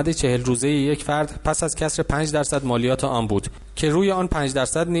درآمد 40 روزه یک فرد پس از کسر 5% مالیات آن بود که روی آن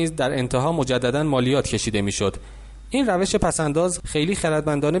 5% نیز در انتها مجددا مالیات کشیده میشد. این روش پسنداز خیلی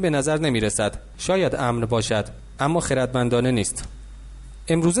خردمندانه به نظر نمی رسد. شاید امن باشد، اما خردمندانه نیست.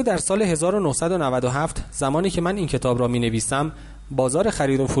 امروزه در سال 1997 زمانی که من این کتاب را می نویسم، بازار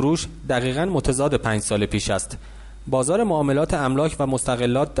خرید و فروش دقیقاً متضاد 5 سال پیش است. بازار معاملات املاک و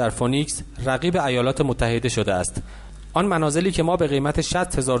مستغلات در فونیکس رقیب ایالات متحده شده است. آن منازلی که ما به قیمت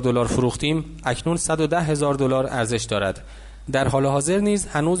 $60,000 فروختیم اکنون $110,000 ارزش دارد. در حال حاضر نیز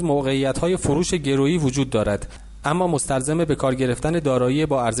هنوز موقعیت‌های فروش گرویی وجود دارد، اما مستلزم به کار گرفتن دارایی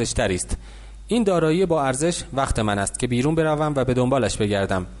با ارزش تری است. این دارایی با ارزش وقت من است که بیرون بروم و به دنبالش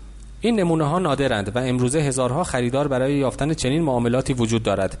بگردم. این نمونه ها نادرند و امروزه هزارها خریدار برای یافتن چنین معاملاتی وجود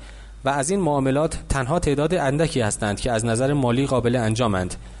دارد و از این معاملات تنها تعداد اندکی هستند که از نظر مالی قابل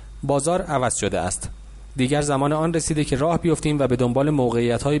انجامند. بازار عوض شده است. دیگر زمان آن رسیده که راه بیفتیم و به دنبال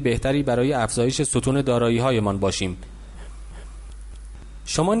موقعیت‌های بهتری برای افزایش ستون دارایی‌هایمان باشیم.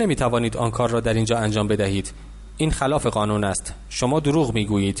 شما نمی‌توانید آن کار را در اینجا انجام بدهید. این خلاف قانون است. شما دروغ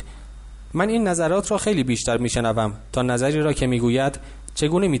می‌گویید. من این نظرات را خیلی بیشتر می‌شنوم تا نظری را که می‌گوید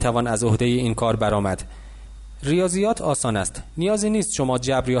چگونه می‌توان از عهده این کار برآمد. ریاضیات آسان است. نیازی نیست شما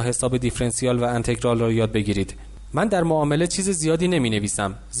جبر یا حساب دیفرانسیال و انتگرال را یاد بگیرید. من در معامله چیز زیادی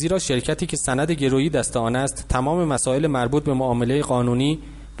نمی‌نویسم، زیرا شرکتی که سند گرویی دست آن است تمام مسائل مربوط به معامله قانونی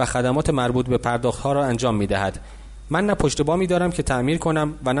و خدمات مربوط به پرداخت‌ها را انجام می‌دهد. من نه پشت بامی دارم که تعمیر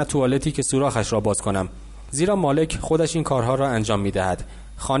کنم و نه توالتی که سوراخش را باز کنم، زیرا مالک خودش این کارها را انجام می‌دهد.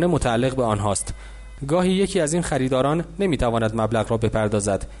 خانه متعلق به آنهاست. گاهی یکی از این خریداران نمی‌تواند مبلغ را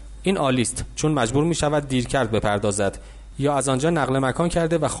بپردازد. این عالی است، چون مجبور می‌شود دیر کرد بپردازد یا از آنجا نقل مکان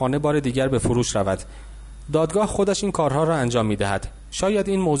کرده و خانه بار دیگر به فروش رود. دادگاه خودش این کارها را انجام می‌دهد. شاید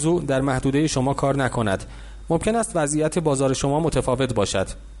این موضوع در محدوده شما کار نکند. ممکن است وضعیت بازار شما متفاوت باشد.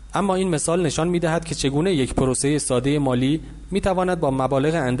 اما این مثال نشان می‌دهد که چگونه یک پروسه ساده مالی می‌تواند با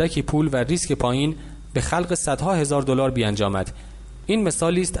مبالغ اندکی پول و ریسک پایین به خلق صدها هزار دلار بیانجامد. این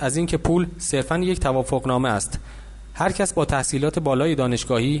مثالی است از اینکه پول صرفاً یک توافقنامه است. هر کس با تحصیلات بالای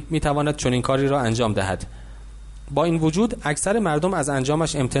دانشگاهی می‌تواند چنین کاری را انجام دهد. با این وجود اکثر مردم از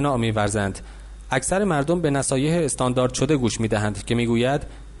انجامش امتناع می‌ورزند. اکثر مردم به نصایح استاندارد شده گوش می‌دهند که می‌گوید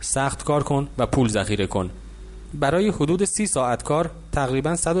سخت کار کن و پول ذخیره کن. برای حدود 30 ساعت کار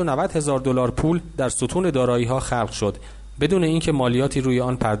تقریباً 190 هزار دلار پول در ستون دارایی‌ها خلق شد بدون اینکه مالیاتی روی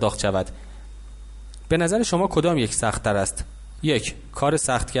آن پرداخت شود. به نظر شما کدام یک سخت‌تر است؟ 1. کار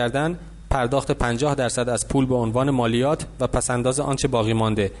سخت کردن، پرداخت 50% از پول به عنوان مالیات و پسنداز آنچه باقی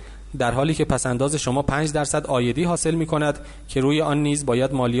مانده، در حالی که پسنداز شما 5% عایدی حاصل می‌کند که روی آن نیز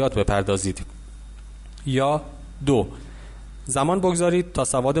باید مالیات بپردازید. یا 2. زمان بگذارید تا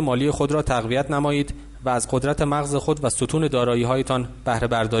سواد مالی خود را تقویت نمایید و از قدرت مغز خود و ستون دارایی‌هایتان بهره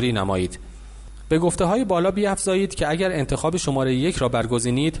برداری نمایید. به گفته‌های بالا بیفزایید که اگر انتخاب شماره 1 را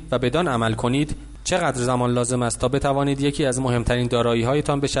برگزینید و بدان عمل کنید، چقدر زمان لازم است تا بتوانید یکی از مهمترین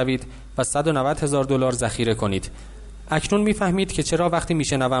دارایی‌هایتان بشوید و 190 هزار دلار ذخیره کنید. اکنون می‌فهمید که چرا وقتی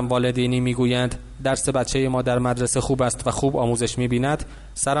میشنوم والدینی میگویند درس بچه ما در مدرسه خوب است و خوب آموزش می‌بیند،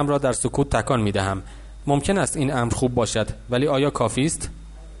 سرم را در سکوت تکان می‌دهم. ممکن است این امر خوب باشد، ولی آیا کافی است؟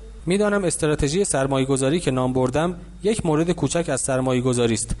 می‌دانم استراتژی سرمایه‌گذاری که نام بردم یک مورد کوچک از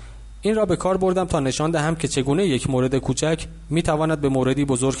سرمایه‌گذاری است. این را به کار بردم تا نشان دهم که چگونه یک مورد کوچک می‌تواند به موردی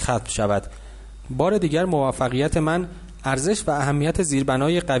بزرگ ختم شود. بار دیگر موفقیت من ارزش و اهمیت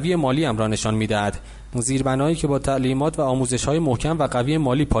زیربنای قوی مالیم را نشان می‌دهد. زیربنایی که با تعلیمات و آموزش‌های محکم و قوی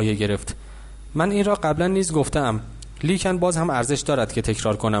مالی پایه گرفت. من این را قبلا نیز گفتم، لیکن باز هم ارزش دارد که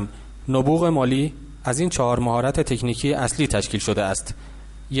تکرار کنم. نبوغ مالی از این 4 مهارت تکنیکی اصلی تشکیل شده است.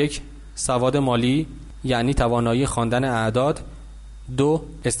 1. سواد مالی، یعنی توانایی خواندن اعداد. 2.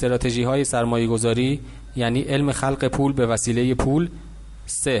 استراتژی‌های سرمایه‌گذاری، یعنی علم خلق پول به وسیله پول.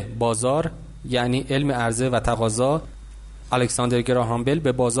 3. بازار، یعنی علم عرضه و تقاضا. الکساندر گراهام بل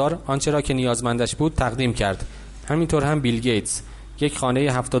به بازار آنچه را که نیازمندش بود تقدیم کرد. همینطور هم بیل گیتس. یک خانه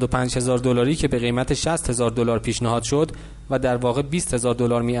 75,000 دلاری که به قیمت 60,000 دلار پیشنهاد شد و در واقع 20,000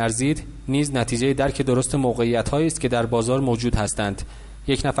 دلار می‌ارزید، نیز نتیجه درک درست موقعیت‌هایی است که در بازار موجود هستند.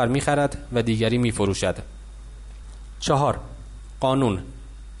 یک نفر می‌خرد و دیگری می‌فروشد. 4. قانون،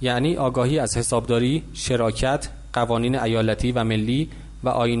 یعنی آگاهی از حسابداری، شراکت، قوانین ایالتی و ملی و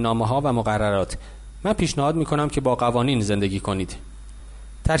آیین‌نامه‌ها و مقررات. من پیشنهاد می‌کنم که با قوانین زندگی کنید.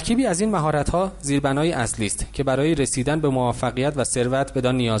 ترکیبی از این مهارت‌ها زیربنای اصلی است که برای رسیدن به موفقیت و ثروت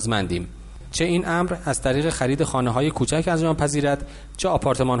بدان نیازمندیم. چه این امر از طریق خرید خانه‌های کوچک انجام پذیرد، چه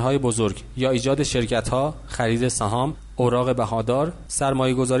آپارتمان‌های بزرگ، یا ایجاد شرکت‌ها، خرید سهام، اوراق بهادار،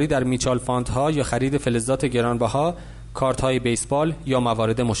 سرمایه‌گذاری در میچال فاندها یا خرید فلزات گرانبها، کارت‌های بیسبال یا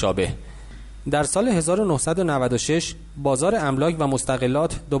موارد مشابه. در سال 1996 بازار املاک و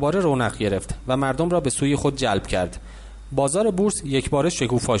مستغلات دوباره رونق گرفت و مردم را به سوی خود جلب کرد. بازار بورس یکباره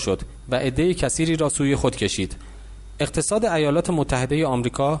شکوفا شد و عده کثیری را سوی خود کشید. اقتصاد ایالات متحده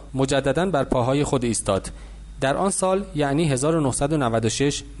آمریکا مجدداً بر پاهای خود ایستاد. در آن سال، یعنی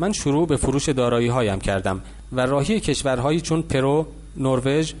 1996، من شروع به فروش دارایی‌هایم کردم و راهی کشورهایی چون پرو،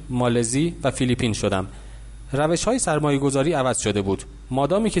 نروژ، مالزی و فیلیپین شدم. روش‌های سرمایه‌گذاری عوض شده بود.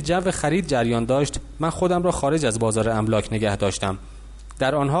 مادامی که جو خرید جریان داشت، من خودم را خارج از بازار املاک نگه داشتم.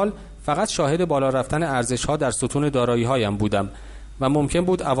 در آن حال فقط شاهد بالا رفتن ارزش‌ها در ستون دارایی‌هایم بودم و ممکن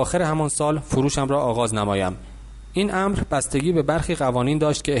بود اواخر همان سال فروشم را آغاز نمایم. این امر بستگی به برخی قوانین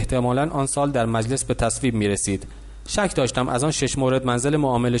داشت که احتمالاً آن سال در مجلس به تصویب می‌رسید. شک داشتم از آن 6 مورد منزل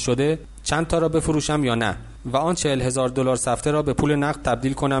معامله شده چند تا را بفروشم یا نه و آن $40,000 سفته را به پول نقد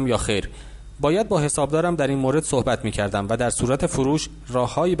تبدیل کنم یا خیر. باید با حسابدارم در این مورد صحبت می‌کردم و در صورت فروش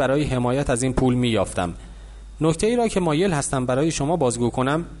راه‌هایی برای حمایت از این پول می‌یافتم. نکته‌ای را که مایل هستم برای شما بازگو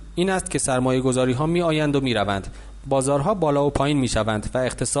کنم این است که سرمایه‌گذاری‌ها می‌آیند و می‌روند. بازارها بالا و پایین می‌شوند و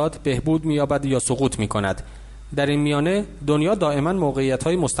اقتصاد بهبود می‌یابد یا سقوط می‌کند. در این میانه دنیا دائما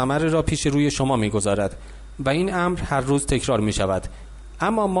موقعیت‌های مستمر را پیش روی شما می‌گذارد و این امر هر روز تکرار می‌شود.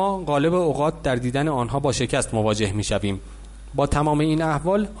 اما ما غالب اوقات در دیدن آنها با شکست مواجه می‌شویم. با تمام این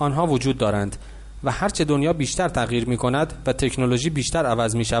احوال آنها وجود دارند و هرچه دنیا بیشتر تغییر می‌کند و تکنولوژی بیشتر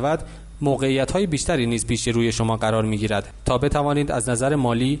عوض می‌شود، موقعیت‌های بیشتری نیز پیش روی شما قرار می‌گیرد تا بتوانید از نظر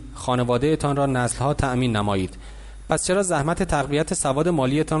مالی خانواده‌تان را نسل‌ها تأمین نمایید. پس چرا زحمت تقویت سواد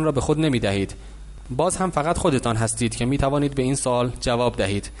مالیتان را به خود نمی‌دهید؟ باز هم فقط خودتان هستید که می‌توانید به این سوال جواب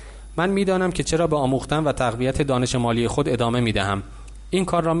دهید. من می‌دانم که چرا به آموختن و تقویت دانش مالی خود ادامه می‌دهم. این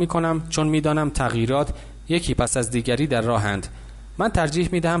کار را می‌کنم چون می‌دانم تغییرات یکی پس از دیگری در راهند. من ترجیح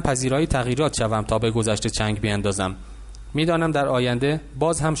می‌دهم پذیرای تغییرات شوم تا به گذشته چنگ بیاندازم. می‌دانم در آینده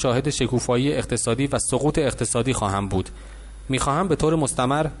باز هم شاهد شکوفایی اقتصادی و سقوط اقتصادی خواهم بود. می‌خواهم به طور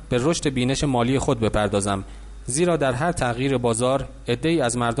مستمر به رشد بینش مالی خود بپردازم، زیرا در هر تغییر بازار عده‌ای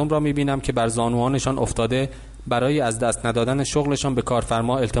از مردم را می‌بینم که بر زانوانشان افتاده برای از دست ندادن شغلشان به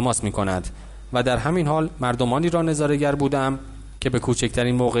کارفرما التماس می‌کنند و در همین حال مردمانی را نظاره‌گر بودم که به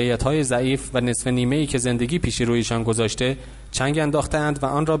کوچکترین موقعیت‌های ضعیف و نصف نیمه‌ای که زندگی پیش رویشان گذاشته چنگ انداخته‌اند و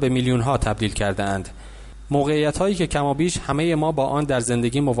آن را به میلیون‌ها تبدیل کرده‌اند. موقعیت‌هایی که کمابیش همه ما با آن در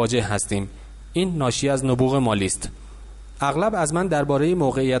زندگی مواجه هستیم. این ناشی از نبوغ مالی است. اغلب از من درباره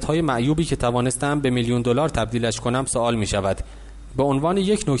موقعیت‌های معیوبی که توانستم به $1,000,000 تبدیلش کنم سوال می‌شود. به عنوان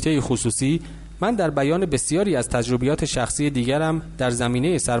یک نکته خصوصی من در بیان بسیاری از تجربیات شخصی دیگرم در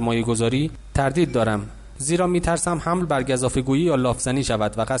زمینه سرمایه‌گذاری تردید دارم، زیرا می‌ترسم حمل بر گزافه‌گویی یا لافزنی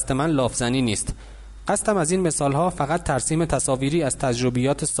شود و قصد من لافزنی نیست. قصدم از این مثال‌ها فقط ترسیم تصاویری از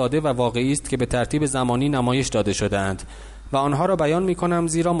تجربیات ساده و واقعی است که به ترتیب زمانی نمایش داده شده‌اند و آنها را بیان می‌کنم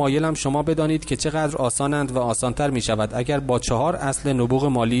زیرا مایلم شما بدانید که چقدر آسانند و آسانتر می‌شود اگر با 4 اصل نبوغ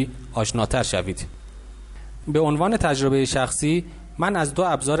مالی آشناتر شوید. به عنوان تجربه شخصی من از 2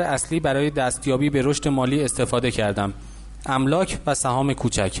 ابزار اصلی برای دستیابی به رشد مالی استفاده کردم: املاک و سهام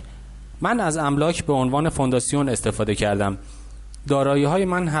کوچک. من از املاک به عنوان فونداسیون استفاده کردم. دارایی‌های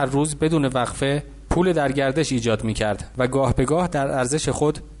من هر روز بدون وقفه پول در گردش ایجاد می‌کرد و گاه به گاه در ارزش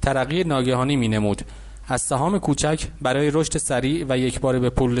خود ترقی ناگهانی می‌نمود. از سهام کوچک برای رشد سریع و یکباره به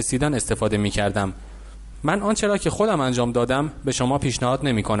پول رسیدن استفاده می‌کردم. من آنچه را که خودم انجام دادم به شما پیشنهاد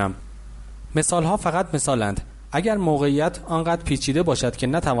نمی‌کنم. مثال‌ها فقط مثالند. اگر موقعیت آنقدر پیچیده باشد که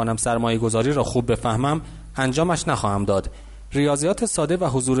نتوانم سرمایه‌گذاری را خوب بفهمم، انجامش نخواهم داد. ریاضیات ساده و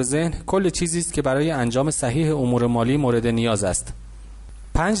حضور ذهن کل چیزی است که برای انجام صحیح امور مالی مورد نیاز است.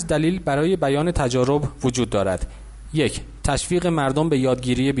 5 دلیل برای بیان تجارب وجود دارد. 1. تشویق مردم به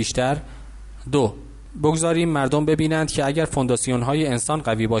یادگیری بیشتر. 2. بگذاریم مردم ببینند که اگر فونداسیون‌های انسان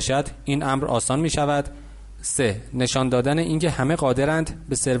قوی باشد این امر آسان می شود. 3. نشان دادن اینکه همه قادرند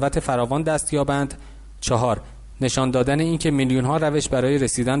به ثروت فراوان دست یابند. 4. نشان دادن اینکه میلیون‌ها روش برای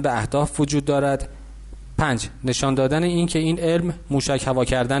رسیدن به اهداف وجود دارد. 5. نشان دادن اینکه این علم موشک هوا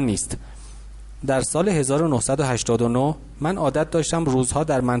کردن نیست. در سال 1989 من عادت داشتم روزها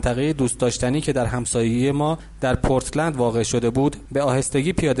در منطقه دوست داشتنی که در همسایه ما در پورتلند واقع شده بود به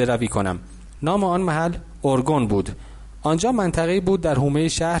آهستگی پیاده روی کنم. نام آن محل اورگون بود. آنجا منطقه‌ای بود در حومه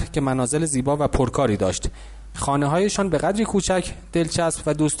شهر که منازل زیبا و پرکاری داشت. خانه‌هایشان به قدری کوچک، دلچسب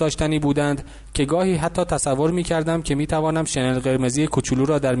و دوست داشتنی بودند که گاهی حتی تصور می‌کردم که می‌توانم شنل قرمزی کوچولو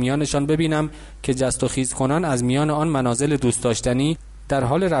را در میانشان ببینم که جست و خیز کنان از میان آن منازل دوست داشتنی در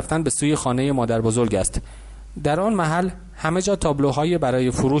حال رفتن به سوی خانه مادر بزرگ است. در آن محل همه جا تابلوهای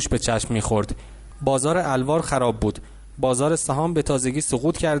برای فروش به چشم می‌خورد. بازار الوار خراب بود. بازار سهام به تازگی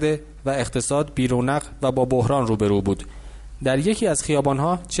سقوط کرده و اقتصاد بی‌رونق و با بحران روبرو بود. در یکی از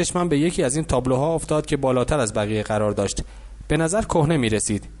خیابان‌ها چشمم به یکی از این تابلوها افتاد که بالاتر از بقیه قرار داشت. به نظر کهنه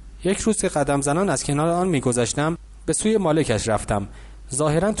می‌رسید. یک روز که قدم زنان از کنار آن می‌گذشتم، به سوی مالکش رفتم.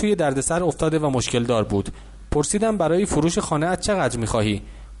 ظاهراً توی دردسر افتاده و مشکل دار بود. پرسیدم برای فروش خانه‌ات چقدر می‌خواهی؟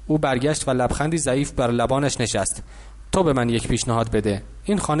 او برگشت و لبخندی ضعیف بر لبانش نشست. تو به من یک پیشنهاد بده.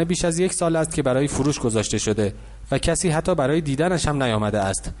 این خانه بیش از 1 سال است که برای فروش گذاشته شده و کسی حتی برای دیدنش هم نیامده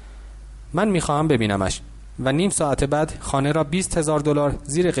است. من می‌خواهم ببینمش. و نیم ساعت بعد خانه را $20,000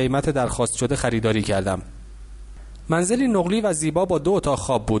 زیر قیمت درخواست شده خریداری کردم. منزلی نقلی و زیبا با 2 اتاق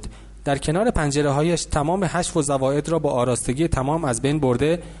خواب بود. در کنار پنجره‌هایش تمام حشو و زوائد را با آراستگی تمام از بین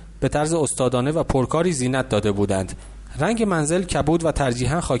برده به طرز استادانه و پرکاری زینت داده بودند. رنگ منزل کبود و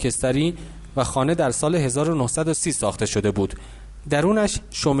ترجیحاً خاکستری و خانه در سال 1930 ساخته شده بود. درونش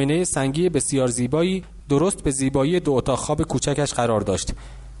شومینه سنگی بسیار زیبایی درست به زیبایی 2 اتاق خواب کوچکش قرار داشت.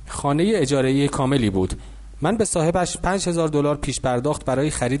 خانه اجاره‌ای کاملی بود. من به صاحبش $5000 پیش پرداخت برای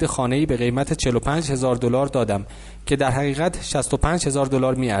خرید خانه‌ای به قیمت $45000 دادم که در حقیقت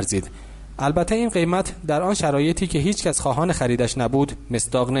 $65000 می‌ارزید. البته این قیمت در آن شرایطی که هیچ کس خواهان خریدش نبود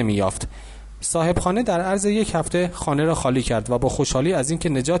مصداق نمی‌یافت. صاحب خانه در عرض 1 هفته خانه را خالی کرد و با خوشحالی از اینکه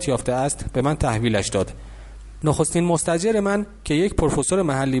نجات یافته است به من تحویلش داد. نخستین مستاجر من که یک پروفسور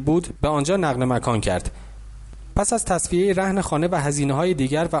محلی بود به آنجا نقل مکان کرد. پس از تصفیه رهن خانه و هزینه‌های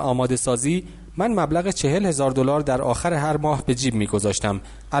دیگر و آماده سازی من مبلغ $40000 در آخر هر ماه به جیب می‌گذاشتم.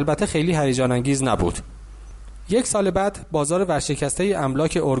 البته خیلی هیجان انگیز نبود. 1 سال بعد بازار ورشکسته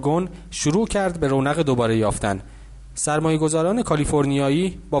املاک اورگون شروع کرد به رونق دوباره یافتن. سرمایه‌گذاران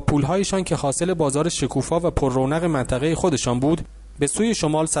کالیفرنیایی با پول‌هایشان که حاصل بازار شکوفا و پر رونق منطقه خودشان بود به سوی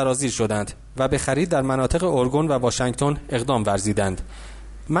شمال سرازیر شدند و به خرید در مناطق اورگون و واشنگتن اقدام ورزیدند.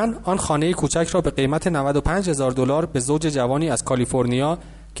 من آن خانه کوچک را به قیمت $95000 به زوج جوانی از کالیفرنیا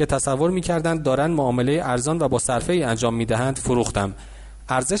که تصور می‌کردند دارند معامله ارزان و با صرفه‌ای انجام می‌دهند فروختم.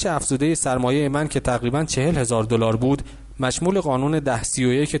 ارزش افزوده سرمایه من که تقریباً $40000 بود مشمول قانون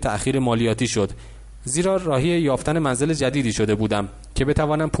 1031 تأخیر مالیاتی شد، زیرا راهی یافتن منزل جدیدی شده بودم که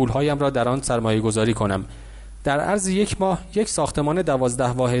بتوانم پولهایم را در آن سرمایه گذاری کنم. در عرض 1 ماه 1 ساختمان 12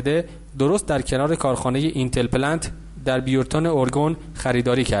 واحده درست در کنار کارخانه اینتل پلنت در بیورتون اورگون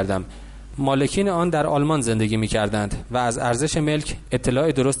خریداری کردم. مالکین آن در آلمان زندگی می کردند و از ارزش ملک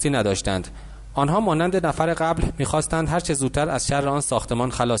اطلاع درستی نداشتند. آنها مانند نفر قبل می خواستند هر چه زودتر از شر آن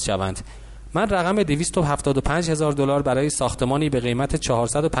ساختمان خلاص شوند. من رقم $275000 برای ساختمانی به قیمت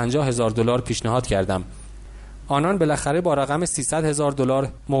 $450000 پیشنهاد کردم. آنان بالاخره با رقم $300,000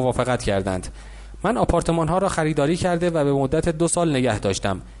 موافقت کردند. من آپارتمان ها را خریداری کرده و به مدت 2 سال نگه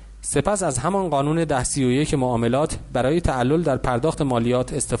داشتم. سپس از همان قانون 1031 معاملات برای تعلل در پرداخت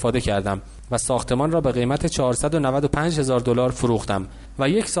مالیات استفاده کردم و ساختمان را به قیمت $495,000 فروختم و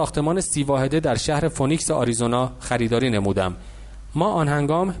 1 ساختمان 30 واحده در شهر فونیکس آریزونا خریداری نمودم. ما آن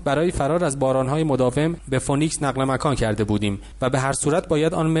هنگام برای فرار از بارانهای مداوم به فونیکس نقل مکان کرده بودیم و به هر صورت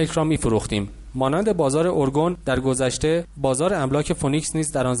باید آن ملک را می‌فروختیم. مانند بازار اورگون در گذشته، بازار املاک فونیکس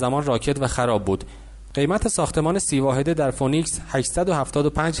نیز در آن زمان راکد و خراب بود. قیمت ساختمان 30 واحده در فونیکس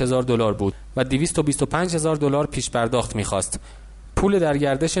 $875,000 بود و $225,000 پیش پرداخت می‌خواست. پول در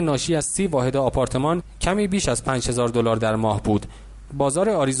گردش ناشی از 30 واحد آپارتمان کمی بیش از $5,000 در ماه بود. بازار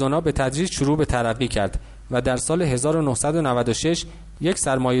آریزونا به تدریج شروع به ترقی کرد و در سال 1996 یک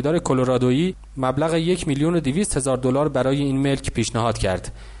سرمایه‌دار کلرادویی مبلغ $1,200,000 برای این ملک پیشنهاد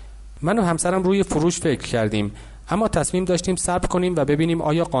کرد. من و همسرم روی فروش فکر کردیم، اما تصمیم داشتیم صبر کنیم و ببینیم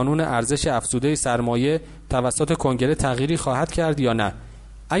آیا قانون ارزش افزوده سرمایه توسط کنگره تغییری خواهد کرد یا نه.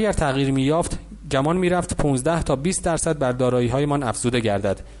 اگر تغییر می‌یافت، گمان می‌رفت 15 تا 20% بر دارایی‌هایمان افزوده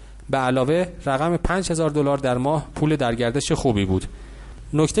گردد. به علاوه رقم $5,000 در ماه پول در گردش خوبی بود.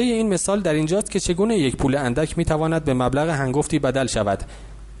 نکته این مثال در اینجاست که چگونه یک پول اندک می‌تواند به مبلغ هنگفتی بدل شود.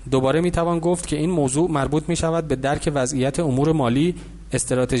 دوباره می‌توان گفت که این موضوع مربوط می‌شود به درک وضعیت امور مالی،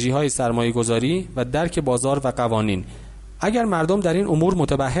 استراتژی‌های سرمایه‌گذاری و درک بازار و قوانین. اگر مردم در این امور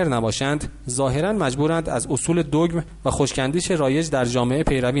متبحر نباشند، ظاهراً مجبورند از اصول دوگم و خوش‌کندیش رایج در جامعه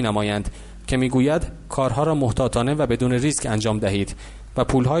پیروی نمایند که می‌گوید کارها را محتاطانه و بدون ریسک انجام دهید و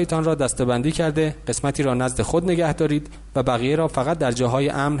پول‌هایتان را دسته‌بندی کرده قسمتی را نزد خود نگه دارید و بقیه را فقط در جاهای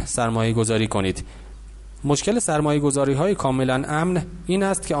امن سرمایه‌گذاری کنید. مشکل سرمایه‌گذاری‌های کاملاً امن این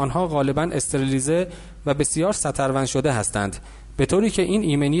است که آنها غالباً استریلیزه و بسیار سطرون شده هستند، به طوری که این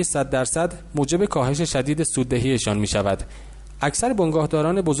ایمنی 100% موجب کاهش شدید سوددهیشان می شود. اکثر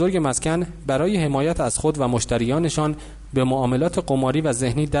بنگاهداران بزرگ مسکن برای حمایت از خود و مشتریانشان به معاملات قماری و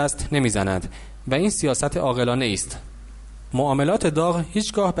ذهنی دست نمی زنند و این سیاست عاقلانه است. معاملات داغ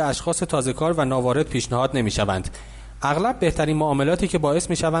هیچگاه به اشخاص تازه‌کار و ناوارد پیشنهاد نمی شوند. اغلب بهترین معاملاتی که باعث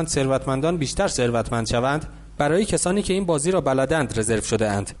می شوند ثروتمندان بیشتر ثروتمند شوند برای کسانی که این بازی را بلدند رزرو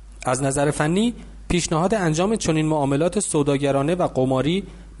شده اند. از نظر فنی پیشنهاد انجام چنین معاملات سوداگرانه و قماری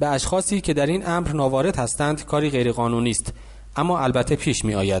به اشخاصی که در این امر ناوارد هستند کاری غیرقانونی است، اما البته پیش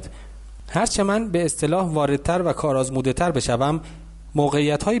می آید. هرچه من به اصطلاح واردتر و کارآزموده‌تر بشوم،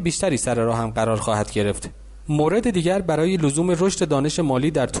 موقعیت‌های بیشتری سر راهم قرار خواهد گرفت. مورد دیگر برای لزوم رشد دانش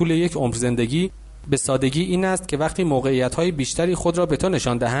مالی در طول یک عمر زندگی به سادگی این است که وقتی موقعیت‌های بیشتری خود را به تو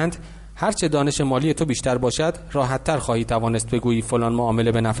نشان دهند، هرچه دانش مالی تو بیشتر باشد، راحت‌تر خواهی توانست بگویی فلان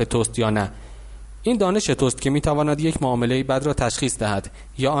معامله به نفع توست یا نه. این دانش توست که میتواند یک معامله بد را تشخیص دهد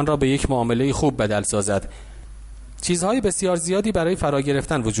یا آن را به یک معامله خوب بدل سازد. چیزهای بسیار زیادی برای فرا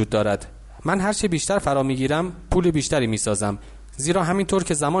گرفتن وجود دارد. من هر چه بیشتر فرا میگیرم پول بیشتری میسازم، زیرا همینطور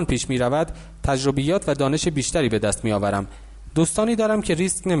که زمان پیش می رود تجربیات و دانش بیشتری به دست می آورم. دوستانی دارم که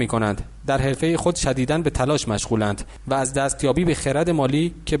ریسک نمی کنند، در حرفه خود شدیداً به تلاش مشغولند و از دستیابی به خرد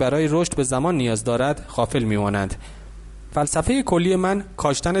مالی که برای رشد به زمان نیاز دارد غافل می مانند. فلسفه کلی من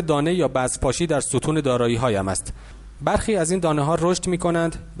کاشتن دانه یا بذرپاشی در ستون دارایی هایم است. برخی از این دانه ها رشد می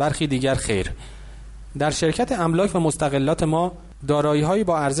کنند، برخی دیگر خیر. در شرکت املاک و مستقلات ما دارایی هایی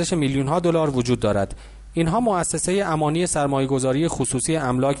با ارزش میلیون ها دلار وجود دارد. اینها مؤسسه امانی سرمایه‌گذاری خصوصی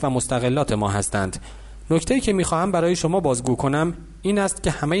املاک و مستقلات ما هستند. نکته‌ای که می‌خواهم برای شما بازگو کنم این است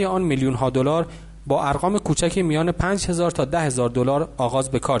که همه آن میلیون ها دلار با ارقام کوچکی میان 5000 تا 10000 دلار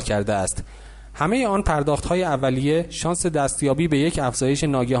آغاز به کار کرده است. همه آن پرداخت‌های اولیه شانس دستیابی به یک افزایش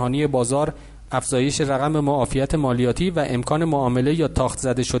ناگهانی بازار، افزایش رقم معافیت مالیاتی و امکان معامله یا تاخت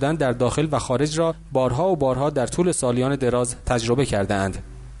زده شدن در داخل و خارج را بارها و بارها در طول سالیان دراز تجربه کرده‌اند.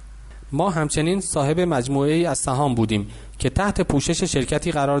 ما همچنین صاحب مجموعه‌ای از سهام بودیم که تحت پوشش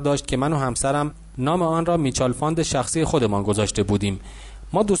شرکتی قرار داشت که من و همسرم نام آن را میچال فاند شخصی خودمان گذاشته بودیم.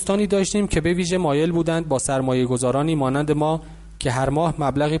 ما دوستانی داشتیم که به ویژه مایل بودند با سرمایه‌گذارانی مانند ما که هر ماه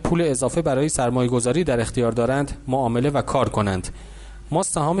مبلغی پول اضافه برای سرمایه‌گذاری در اختیار دارند معامله و کار کنند. ما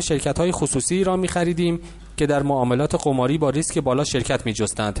سهام شرکت‌های خصوصی را می‌خریدیم که در معاملات قماری با ریسک بالا شرکت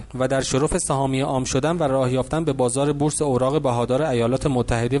می‌جستند و در شرف سهامی عام شدن و راه یافتن به بازار بورس اوراق بهادار ایالات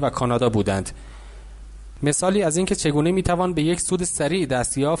متحده و کانادا بودند. مثالی از اینکه چگونه می‌توان به یک سود سریع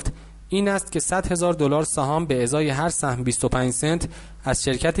دست یافت این است که 100,000 دلار سهام به ازای هر سهم 25 سنت از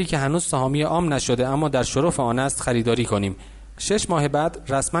شرکتی که هنوز سهامی عام نشده اما در شرف آن است خریداری کنیم. 6 ماه بعد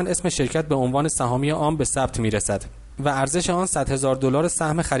رسما اسم شرکت به عنوان سهامی عام به ثبت می‌رسد و ارزش آن 100,000 دلار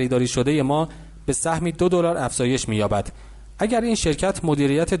سهم خریداری شده ما به سهمی 2 دلار افزایش می‌یابد. اگر این شرکت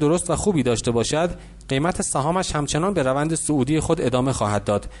مدیریت درست و خوبی داشته باشد، قیمت سهامش همچنان به روند صعودی خود ادامه خواهد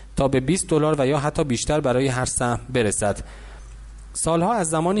داد تا به 20 دلار و یا حتی بیشتر برای هر سهم برسد. سالها از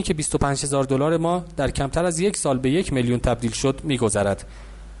زمانی که 25,000 دلار ما در کمتر از یک سال به 1 میلیون تبدیل شد می‌گذرد.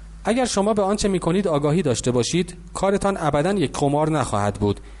 اگر شما به آنچه می‌کنید آگاهی داشته باشید، کارتان ابداً یک قمار نخواهد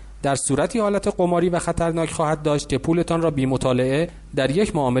بود. در صورتی حالت قماری و خطرناک خواهد داشت که پولتان را بی مطالعه در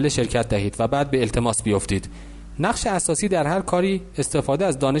یک معامله شرکت دهید و بعد به التماس بیفتید. نقش اساسی در هر کاری استفاده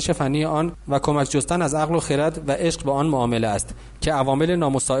از دانش فنی آن و کمک جستن از عقل و خرد و عشق به آن معامله است که عوامل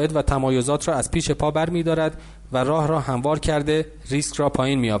نامساعد و تمایزات را از پیش پا برمی‌دارد و راه را هموار کرده ریسک را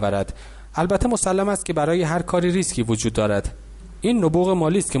پایین می‌آورد. البته مسلم است که برای هر کاری ریسکی وجود دارد. این نبوغ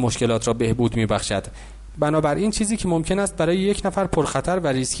مالی است که مشکلات را بهبود می‌بخشد. بنابراین چیزی که ممکن است برای یک نفر پرخطر و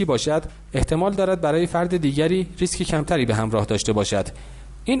ریسکی باشد، احتمال دارد برای فرد دیگری ریسک کمتری به همراه داشته باشد.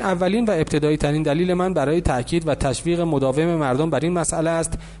 این اولین و ابتدایی ترین دلیل من برای تأکید و تشویق مداوم مردم بر این مسئله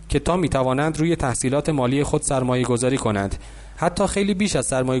است که تا می‌توانند روی تحصیلات مالی خود سرمایه‌گذاری کنند، حتی خیلی بیش از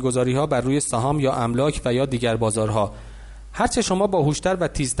سرمایه‌گذاری‌ها بر روی سهام یا املاک و یا دیگر بازارها. هرچه شما باهوشتر و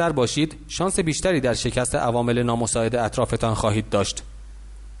تیزتر باشید، شانس بیشتری در شکست عوامل نامساعد اطرافتان خواهید داشت.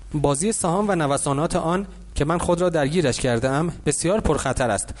 بازی سهام و نوسانات آن که من خود را درگیرش کرده‌ام بسیار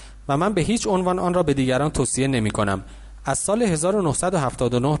پرخطر است و من به هیچ عنوان آن را به دیگران توصیه نمی‌کنم. از سال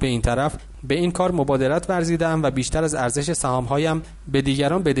 1979 به این طرف به این کار مبادرت ورزیدم و بیشتر از ارزش سهام‌هایم به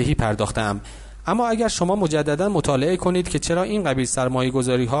دیگران بدهی پرداختم. اما اگر شما مجددا مطالعه کنید که چرا این قبیل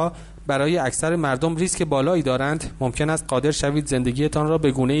سرمایه‌گذاری‌ها برای اکثر مردم ریسک بالایی دارند، ممکن است قادر شوید زندگیتان را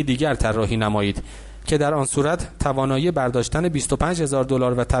به گونه‌ای دیگر طراحی نمایید که در آن صورت توانایی برداشتن 25,000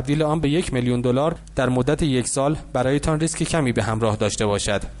 دلار و تبدیل آن به 1 میلیون دلار در مدت یک سال برایتان ریسک کمی به همراه داشته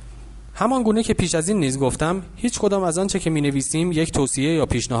باشد. همان گونه که پیش از این نیز گفتم، هیچ کدام از آنچه که می‌نویسیم یک توصیه یا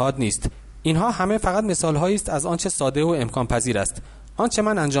پیشنهاد نیست. اینها همه فقط مثال‌هایی است از آنچه ساده و امکان پذیر است. آنچه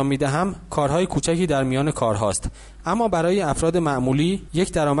من انجام می‌دهم کارهای کوچکی در میان کارهاست، اما برای افراد معمولی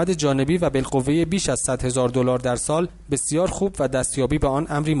یک درآمد جانبی و بالقوه بیش از 100,000 دلار در سال بسیار خوب و دستیابی به آن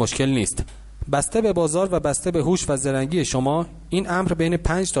امری مشکل نیست. بسته به بازار و بسته به هوش و زرنگی شما، این امر بین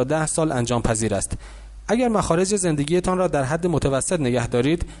 5 تا 10 سال انجام پذیر است. اگر مخارج زندگیتان را در حد متوسط نگه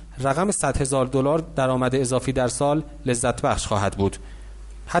دارید، رقم 100,000 دلار درآمد اضافی در سال لذت بخش خواهد بود،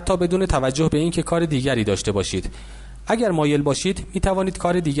 حتی بدون توجه به اینکه کار دیگری داشته باشید. اگر مایل باشید می توانید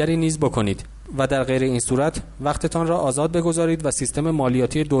کار دیگری نیز بکنید و در غیر این صورت وقتتان را آزاد بگذارید و سیستم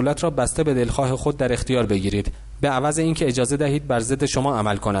مالیاتی دولت را بسته به دلخواه خود در اختیار بگیرید، به عوض اینکه اجازه دهید بر ضد شما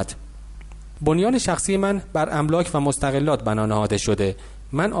عمل کند. بنیان شخصی من بر املاک و مستقلات بنا نهاده شده.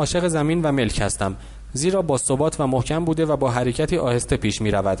 من عاشق زمین و ملک هستم، زیرا با ثبات و محکم بوده و با حرکتی آهسته پیش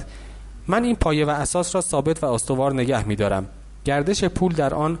می رود. من این پایه و اساس را ثابت و استوار نگه می دارم. گردش پول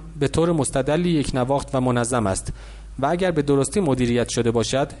در آن به طور مستدلی یک نواخت و منظم است و اگر به درستی مدیریت شده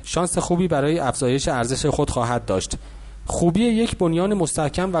باشد شانس خوبی برای افزایش ارزش خود خواهد داشت. خوبی یک بنیان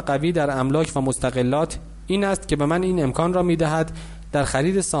مستحکم و قوی در املاک و مستقلات این است که به من این امکان را می‌دهد در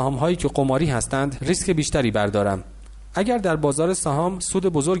خرید سهام‌هایی که قماری هستند ریسک بیشتری بردارم. اگر در بازار سهام سود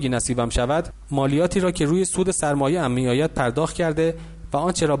بزرگی نصیبم شود، مالیاتی را که روی سود سرمایه‌ام می‌آید پرداخت کرده و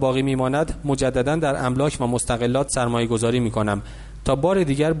آنچه را باقی می‌ماند مجدداً در املاک و مستقلات سرمایه‌گذاری می‌کنم تا بار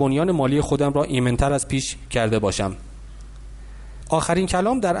دیگر بنیان مالی خودم را ایمن‌تر از پیش کرده باشم. آخرین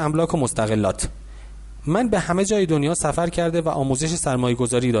کلام در املاک و مستقلات. من به همه جای دنیا سفر کرده و آموزش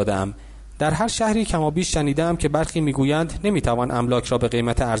سرمایه‌گذاری داده‌ام. در هر شهری کمابیش شنیدم که برخی میگویند نمیتوان املاک را به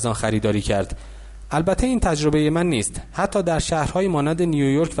قیمت ارزان خریداری کرد. البته این تجربه من نیست. حتی در شهرهای مانند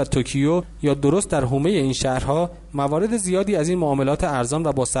نیویورک و توکیو یا درست در حومه این شهرها موارد زیادی از این معاملات ارزان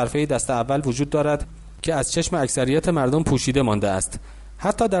و با صرفه دست اول وجود دارد که از چشم اکثریت مردم پوشیده مانده است.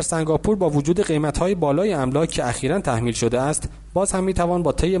 حتی در سنگاپور با وجود قیمت‌های بالای املاک که اخیراً تحمیل شده است، باز هم میتوان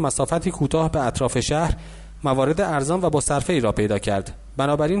با طی مسافتی کوتاه به اطراف شهر موارد ارزان و با صرفه‌ای را پیدا کرد.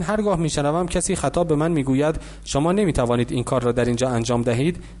 بنابراین هرگاه میشنوم کسی خطاب به من میگوید شما نمیتوانید این کار را در اینجا انجام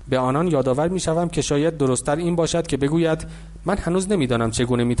دهید، به آنان یادآور میشوم که شاید درست‌تر این باشد که بگوید من هنوز نمیدانم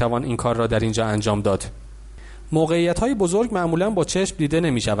چگونه میتوان این کار را در اینجا انجام داد. موقعیت‌های بزرگ معمولاً با چشم دیده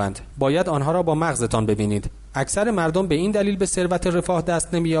نمی‌شوند. باید آنها را با مغزتان ببینید. اکثر مردم به این دلیل به ثروت رفاه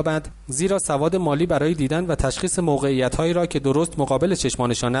دست نمی‌یابند زیرا سواد مالی برای دیدن و تشخیص موقعیت‌هایی را که درست مقابل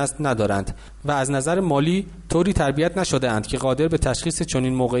چشمانشان است ندارند و از نظر مالی طوری تربیت نشده‌اند که قادر به تشخیص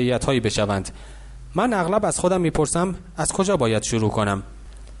چنین موقعیت‌هایی بشوند. من اغلب از خودم می‌پرسم از کجا باید شروع کنم؟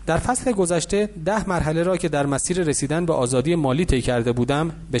 در فصل گذشته 10 مرحله را که در مسیر رسیدن به آزادی مالی طی کرده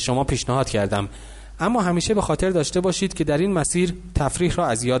بودم به شما پیشنهاد کردم. اما همیشه به خاطر داشته باشید که در این مسیر تفریح را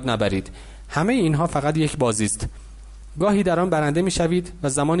از یاد نبرید. همه اینها فقط یک بازی است. گاهی در آن برنده می‌شوید و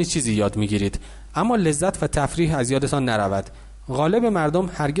زمانی چیزی یاد می‌گیرید، اما لذت و تفریح از یادتان نرود. غالب مردم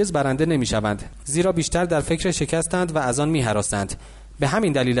هرگز برنده نمی‌شوند، زیرا بیشتر در فکر شکستند و از آن می‌هراسند. به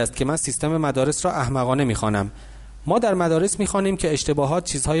همین دلیل است که من سیستم مدارس را احمقانه می‌خوانم. ما در مدارس می‌خوانیم که اشتباهات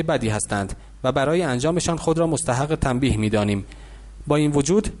چیزهای بدی هستند و برای انجامشان خود را مستحق تنبیه می‌دانیم. با این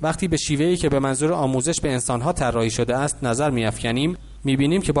وجود وقتی به شیوهی که به منظور آموزش به انسانها طراحی شده است نظر می‌افکنیم،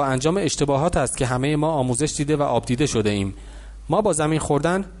 می‌بینیم که با انجام اشتباهات است که همه ما آموزش دیده و آب دیده شده ایم. ما با زمین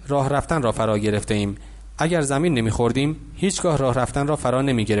خوردن راه رفتن را فرا گرفته ایم. اگر زمین نمی‌خوردیم هیچگاه راه رفتن را فرا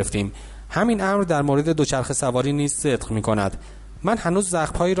نمی‌گرفتیم. همین امر در مورد دوچرخه سواری نیز صدق می‌کند. من هنوز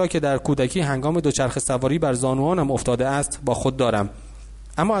زخم‌هایی را که در کودکی هنگام دوچرخه سواری بر زانوانم افتاده است با خود دارم،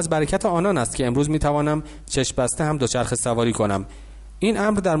 اما از برکت آنان است که امروز می‌توانم چشم بسته هم دوچرخه سواری کنم. این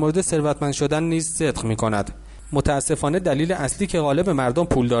امر در مورد ثروتمند شدن نیز صدق می‌کند. متاسفانه دلیل اصلی که غالب مردم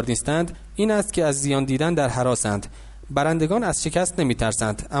پولدار نیستند این است که از زیان دیدن در هراسند. برندگان از شکست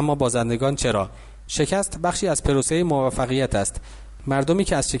نمی‌ترسند، اما بازندگان چرا؟ شکست بخشی از پروسه موفقیت است. مردمی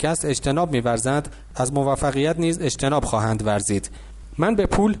که از شکست اجتناب می‌ورزند از موفقیت نیز اجتناب خواهند ورزید. من به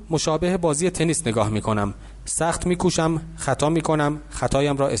پول مشابه بازی تنیس نگاه می‌کنم. سخت می‌کوشم، خطا می‌کنم،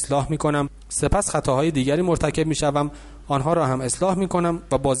 خطایم را اصلاح می‌کنم، سپس خطاهای دیگری مرتکب می‌شوم، آنها را هم اصلاح می‌کنم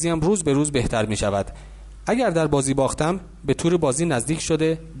و بازیم روز به روز بهتر می‌شود. اگر در بازی باختم، به طور بازی نزدیک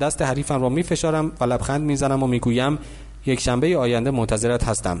شده دست حریفم را می‌فشارم و لبخند می‌زنم و می‌گویم یک شنبه آینده منتظرت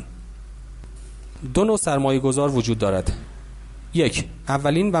هستم. 2 نوع سرمایه‌گذار وجود دارد. 1.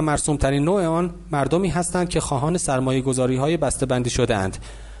 اولین و مرسوم‌ترین نوع آن مردمی هستند که خواهان سرمایه‌گذاری‌های بسته‌بندی شده‌اند.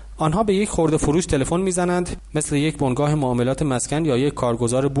 آنها به یک خرده فروش تلفن می‌زنند، مثل یک بنگاه معاملات مسکن یا یک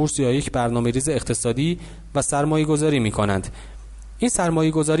کارگزار بورس یا یک برنامه‌ریز اقتصادی و سرمایه‌گذاری می‌کنند. این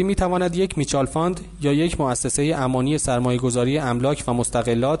سرمایه‌گذاری می‌تواند یک میچال فاند یا یک مؤسسه امانی سرمایه‌گذاری املاک و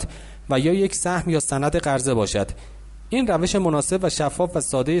مستقلات و یا یک سهم یا سند قرضه باشد. این روش مناسب و شفاف و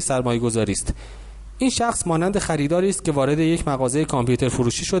ساده سرمایه‌گذاری است. این شخص مانند خریداری است که وارد یک مغازه کامپیوتر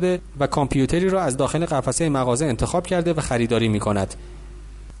فروشی شده و کامپیوتری را از داخل قفسه مغازه انتخاب کرده و خریداری می‌کند.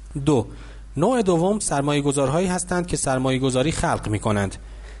 2. نوع دوم سرمایه‌گذارهایی هستند که سرمایه‌گذاری خلق می‌کنند.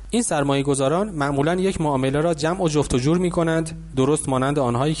 این سرمایه‌گذاران معمولاً یک معامله را جمع و جفت و جور می‌کنند، درست مانند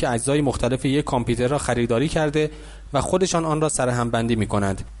آنهایی که اجزای مختلف یک کامپیوتر را خریداری کرده و خودشان آن را سرهم بندی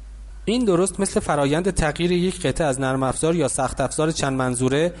می‌کنند. این درست مثل فرایند تغییر یک قطعه از نرم افزار یا سخت افزار چند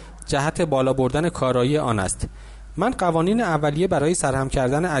منظوره جهت بالا بردن کارایی آن است. من قوانین اولیه برای سرهم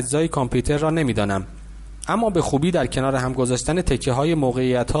کردن اجزای کامپیوتر را نمی‌دانم، اما به خوبی در کنار هم گذاشتن تکه‌های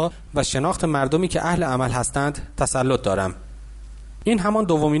موقعیت‌ها و شناخت مردمی که اهل عمل هستند تسلط دارم. این همان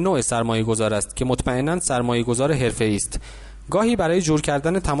دومین نوع سرمایه‌گذار است که مطمئناً سرمایه‌گذار حرفه‌ای است. گاهی برای جور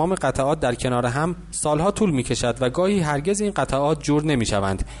کردن تمام قطعات در کنار هم سالها طول می‌کشد و گاهی هرگز این قطعات جور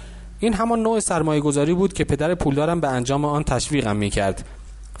نمی‌شوند. این همان نوع سرمایه‌گذاری بود که پدر پولدارم به انجام آن تشویقم می‌کرد.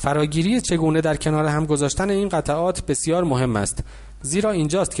 فراگیری چگونه در کنار هم گذاشتن این قطعات بسیار مهم است، زیرا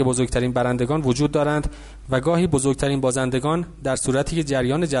اینجاست که بزرگترین برندگان وجود دارند و گاهی بزرگترین بازندگان در صورتی که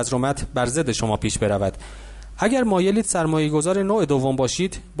جریان جذر بر ضد شما پیش برود. اگر مایلید سرمایه‌گذار نوع دوم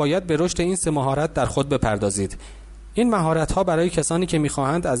باشید، باید به رشد این 3 مهارت در خود بپردازید. این مهارت‌ها برای کسانی که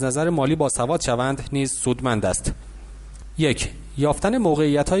می‌خواهند از نظر مالی باسواد شوند نیز سودمند است. 1. یافتن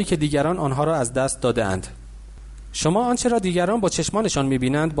موقعیت‌هایی که دیگران آنها را از دست داده‌اند. شما آنچه را دیگران با چشمانشان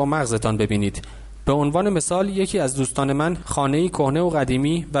می‌بینند با مغزتان ببینید. به عنوان مثال، یکی از دوستان من خانه‌ای کهنه و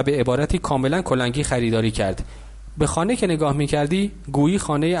قدیمی و به عبارتی کاملا کلنگی خریداری کرد. به خانه که نگاه می‌کردی گویی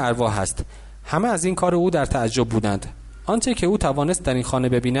خانه ارواح است. همه از این کار او در تعجب بودند. آنچه که او توانست در این خانه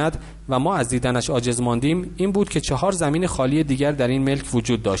ببیند و ما از دیدنش عاجز ماندیم این بود که 4 زمین خالی دیگر در این ملک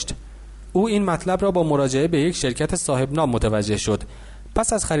وجود داشت. او این مطلب را با مراجعه به یک شرکت صاحب نام متوجه شد.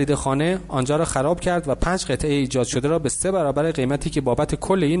 پس از خرید خانه آنجا را خراب کرد و 5 قطعه ایجاد شده را به 3 برابر قیمتی که بابت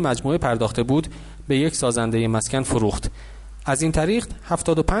کل این مجموعه پرداخته بود به یک سازنده مسکن فروخت. از این طریق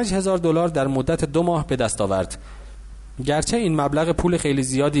 $75,000 در مدت 2 ماه به دست آورد. گرچه این مبلغ پول خیلی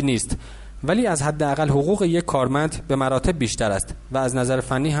زیادی نیست، ولی از حداقل حقوق یک کارمند به مراتب بیشتر است و از نظر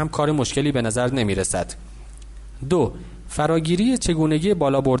فنی هم کار مشکلی به نظر نمی رسد. 2. فراگیری چگونگی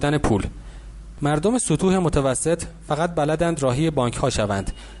بالا بردن پول. مردم سطوح متوسط فقط بلدند راهی بانک ها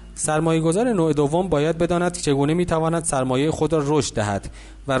شوند. سرمایه‌گذار نوع دوم باید بداند چگونه میتواند سرمایه خود را رشد دهد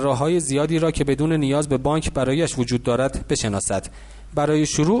و راه‌های زیادی را که بدون نیاز به بانک برایش وجود دارد بشناسد. برای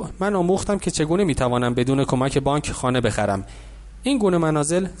شروع من آموختم که چگونه میتوانم بدون کمک بانک خانه بخرم. این گونه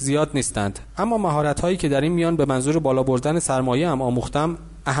منازل زیاد نیستند، اما مهارت‌هایی که در این میان به منظور بالا بردن سرمایه هم آموختم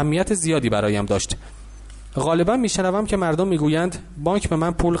اهمیت زیادی برایم داشت. غالبا میشنوم که مردم میگویند بانک به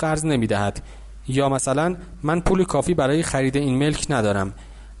من پول قرض نمیدهد، یا مثلا من پول کافی برای خرید این ملک ندارم.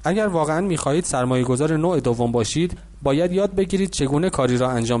 اگر واقعا میخواهید سرمایه‌گذار نوع دوم باشید، باید یاد بگیرید چگونه کاری را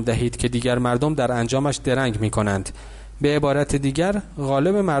انجام دهید که دیگر مردم در انجامش درنگ میکنند. به عبارت دیگر،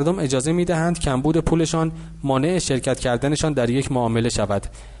 غالب مردم اجازه میدهند کمبود پولشان مانع شرکت کردنشان در یک معامله شود.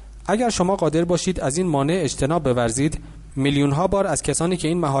 اگر شما قادر باشید از این مانع اجتناب بورزید، میلیون‌ها بار از کسانی که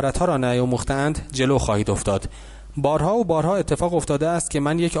این مهارت‌ها را نیاموخته‌اند جلو خواهید افتاد. بارها و بارها اتفاق افتاده است که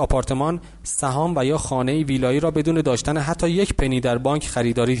من یک آپارتمان، سهام و یا خانه ویلایی را بدون داشتن حتی 1 پنی در بانک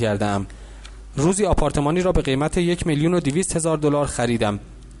خریداری کردم. روزی آپارتمانی را به قیمت $1,200,000 خریدم.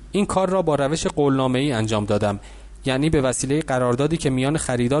 این کار را با روش قولنامه‌ای انجام دادم، یعنی به وسیله قراردادی که میان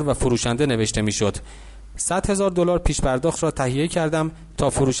خریدار و فروشنده نوشته میشد. $100,000 پیش پرداخت را تهیه کردم تا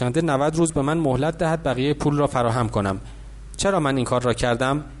فروشنده 90 روز به من مهلت دهد بقیه پول را فراهم کنم. چرا من این کار را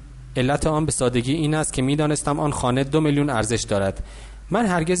کردم؟ علت آن به سادگی این است که میدانستم آن خانه 2 میلیون ارزش دارد. من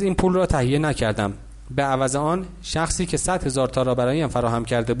هرگز این پول را تهیه نکردم. به عوض آن شخصی که 100,000 تا را برایم فراهم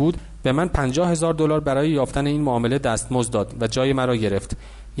کرده بود به من $50,000 برای یافتن این معامله دستمزد داد و جای مرا گرفت.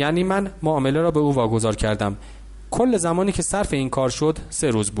 یعنی من معامله را به او واگذار کردم. کل زمانی که صرف این کار شد 3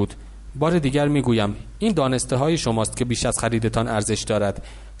 روز بود. بار دیگر میگویم این دانسته های شماست که بیش از خریدتان ارزش دارد.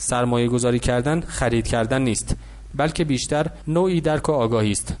 سرمایه گذاری کردن خرید کردن نیست، بلکه بیشتر نوعی درک و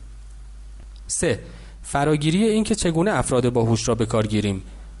آگاهی است. 3. فراگیری این که چگونه افراد باهوش را به کار گیریم.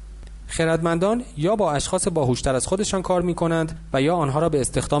 خردمندان یا با اشخاص باهوشتر از خودشان کار می‌کنند و یا آنها را به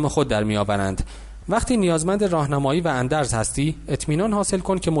استخدام خود در می‌آورند. وقتی نیازمند راهنمایی و اندرز هستی، اطمینان حاصل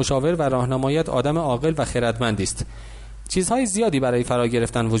کن که مشاور و راهنمایت آدم عاقل و خردمندی است. چیزهای زیادی برای فرا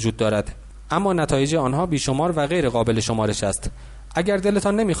گرفتن وجود دارد، اما نتایج آنها بیشمار و غیر قابل شمارش است. اگر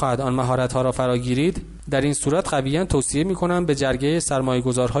دلتان نمی‌خواهد آن مهارت‌ها را فراگیرید، در این صورت قویاً توصیه می‌کنم به جرگه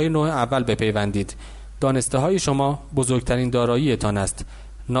سرمایه‌گذارهای نوع اول بپیوندید. دانسته‌های شما بزرگترین دارایی‌تان است.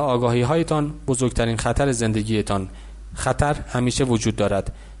 ناآگاهی‌هایتان بزرگترین خطر زندگیتان. خطر همیشه وجود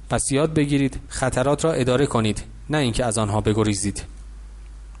دارد. پس یاد بگیرید خطرات را اداره کنید، نه اینکه از آنها بگریزید.